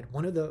tongue-tied.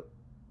 One of the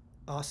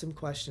awesome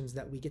questions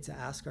that we get to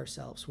ask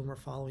ourselves when we're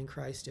following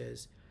Christ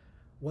is,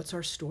 what's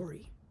our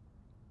story?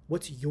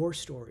 What's your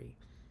story?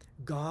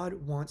 God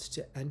wants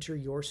to enter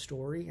your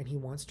story and he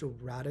wants to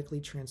radically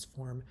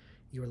transform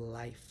your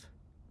life.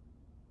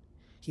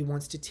 He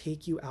wants to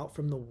take you out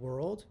from the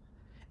world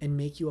and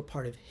make you a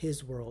part of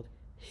his world,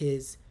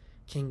 his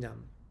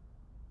kingdom.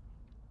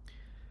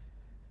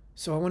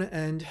 So I want to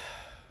end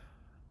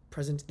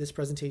this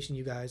presentation,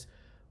 you guys,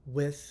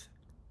 with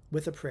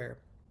a prayer.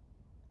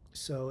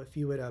 So if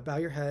you would bow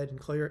your head and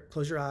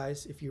close your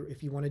eyes if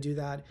you want to do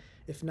that.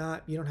 If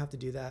not, you don't have to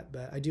do that,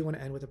 but I do want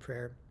to end with a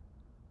prayer.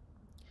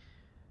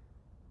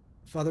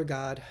 Father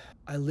God,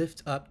 I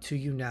lift up to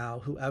you now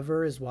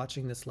whoever is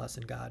watching this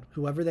lesson, God.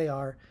 Whoever they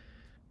are,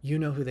 you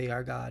know who they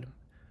are, God.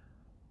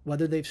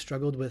 Whether they've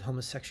struggled with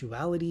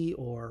homosexuality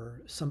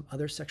or some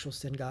other sexual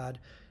sin, God,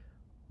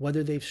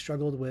 whether they've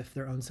struggled with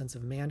their own sense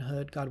of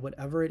manhood, God,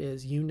 whatever it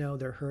is, you know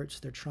their hurts,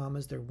 their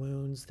traumas, their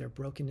wounds, their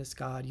brokenness,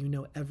 God. You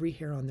know every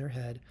hair on their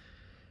head.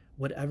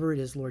 Whatever it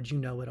is, Lord, you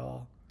know it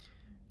all.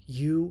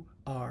 You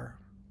are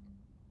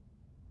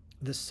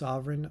the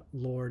sovereign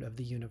Lord of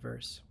the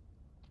universe.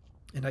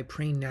 And I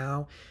pray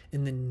now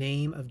in the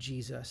name of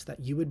Jesus that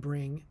you would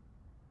bring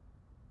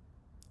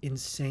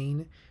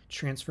insane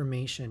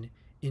transformation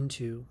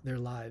into their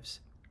lives.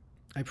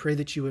 I pray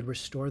that you would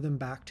restore them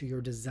back to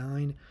your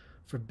design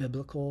for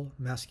biblical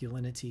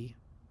masculinity.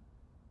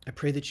 I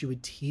pray that you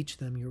would teach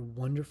them your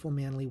wonderful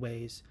manly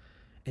ways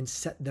and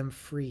set them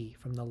free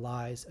from the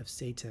lies of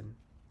Satan.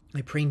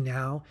 I pray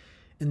now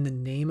in the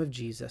name of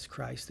Jesus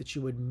Christ that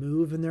you would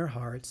move in their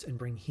hearts and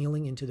bring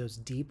healing into those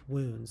deep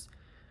wounds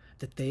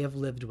that they have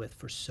lived with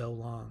for so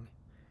long.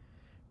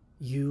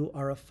 You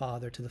are a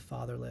father to the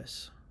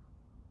fatherless.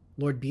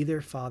 Lord, be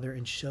their father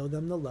and show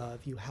them the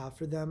love you have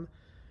for them,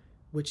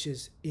 which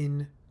is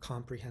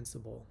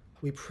incomprehensible.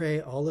 We pray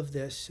all of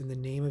this in the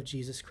name of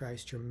Jesus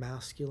Christ, your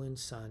masculine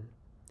Son.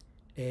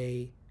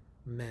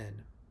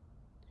 Amen.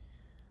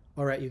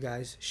 All right, you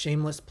guys,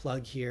 shameless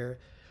plug here.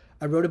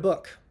 I wrote a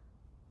book,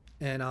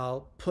 and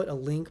I'll put a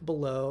link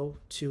below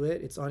to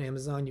it. It's on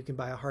Amazon. You can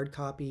buy a hard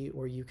copy,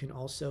 or you can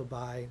also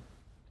buy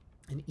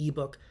an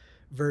ebook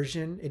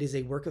version. It is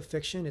a work of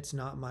fiction. It's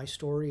not my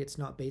story. It's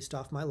not based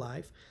off my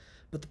life.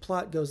 But the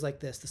plot goes like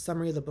this. The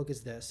summary of the book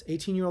is this.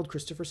 18-year-old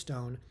Christopher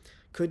Stone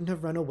couldn't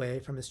have run away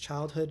from his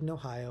childhood in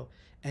Ohio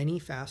any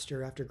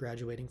faster after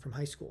graduating from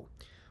high school.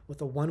 With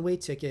a one-way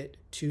ticket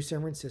to San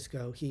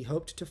Francisco, he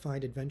hoped to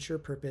find adventure,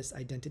 purpose,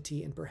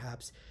 identity, and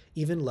perhaps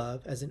even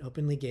love as an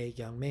openly gay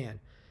young man.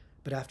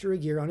 But after a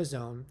year on his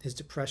own, his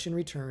depression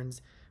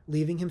returns,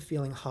 leaving him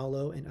feeling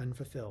hollow and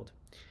unfulfilled.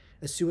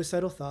 As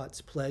suicidal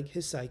thoughts plague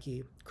his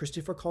psyche,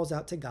 Christopher calls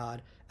out to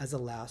God as a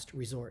last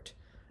resort,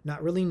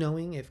 not really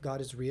knowing if God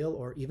is real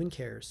or even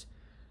cares.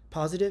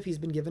 Positive he's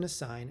been given a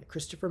sign,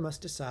 Christopher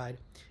must decide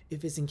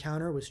if his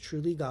encounter was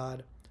truly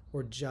God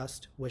or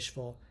just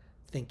wishful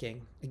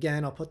thinking.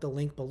 Again, I'll put the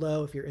link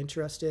below if you're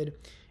interested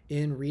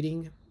in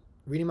reading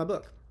my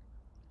book.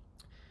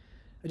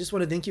 I just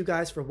want to thank you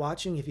guys for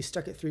watching. If you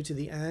stuck it through to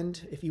the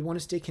end, if you want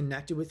to stay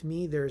connected with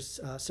me, there's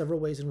several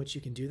ways in which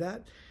you can do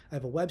that. I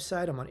have a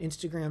website. I'm on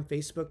Instagram,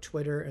 Facebook,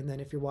 Twitter. And then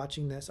if you're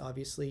watching this,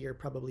 obviously you're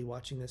probably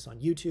watching this on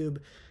YouTube.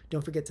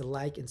 Don't forget to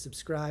like and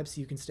subscribe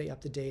so you can stay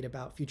up to date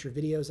about future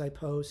videos I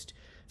post,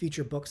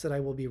 future books that I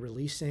will be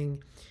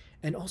releasing.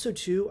 And also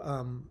too,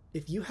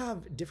 if you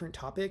have different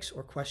topics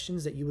or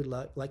questions that you would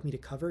like me to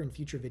cover in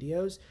future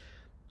videos,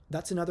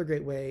 that's another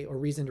great way or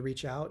reason to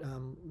reach out.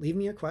 Leave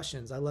me your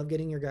questions. I love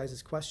getting your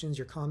guys' questions,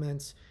 your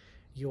comments,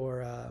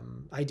 your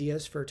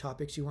ideas for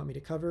topics you want me to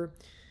cover.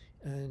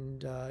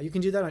 And you can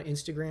do that on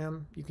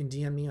Instagram. You can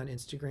DM me on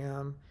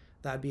Instagram.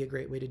 That'd be a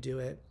great way to do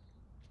it.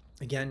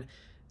 Again,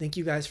 thank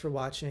you guys for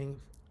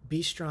watching.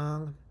 Be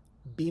strong,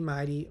 be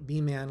mighty,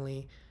 be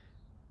manly,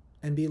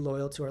 and be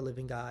loyal to our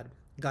living God.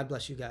 God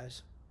bless you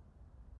guys.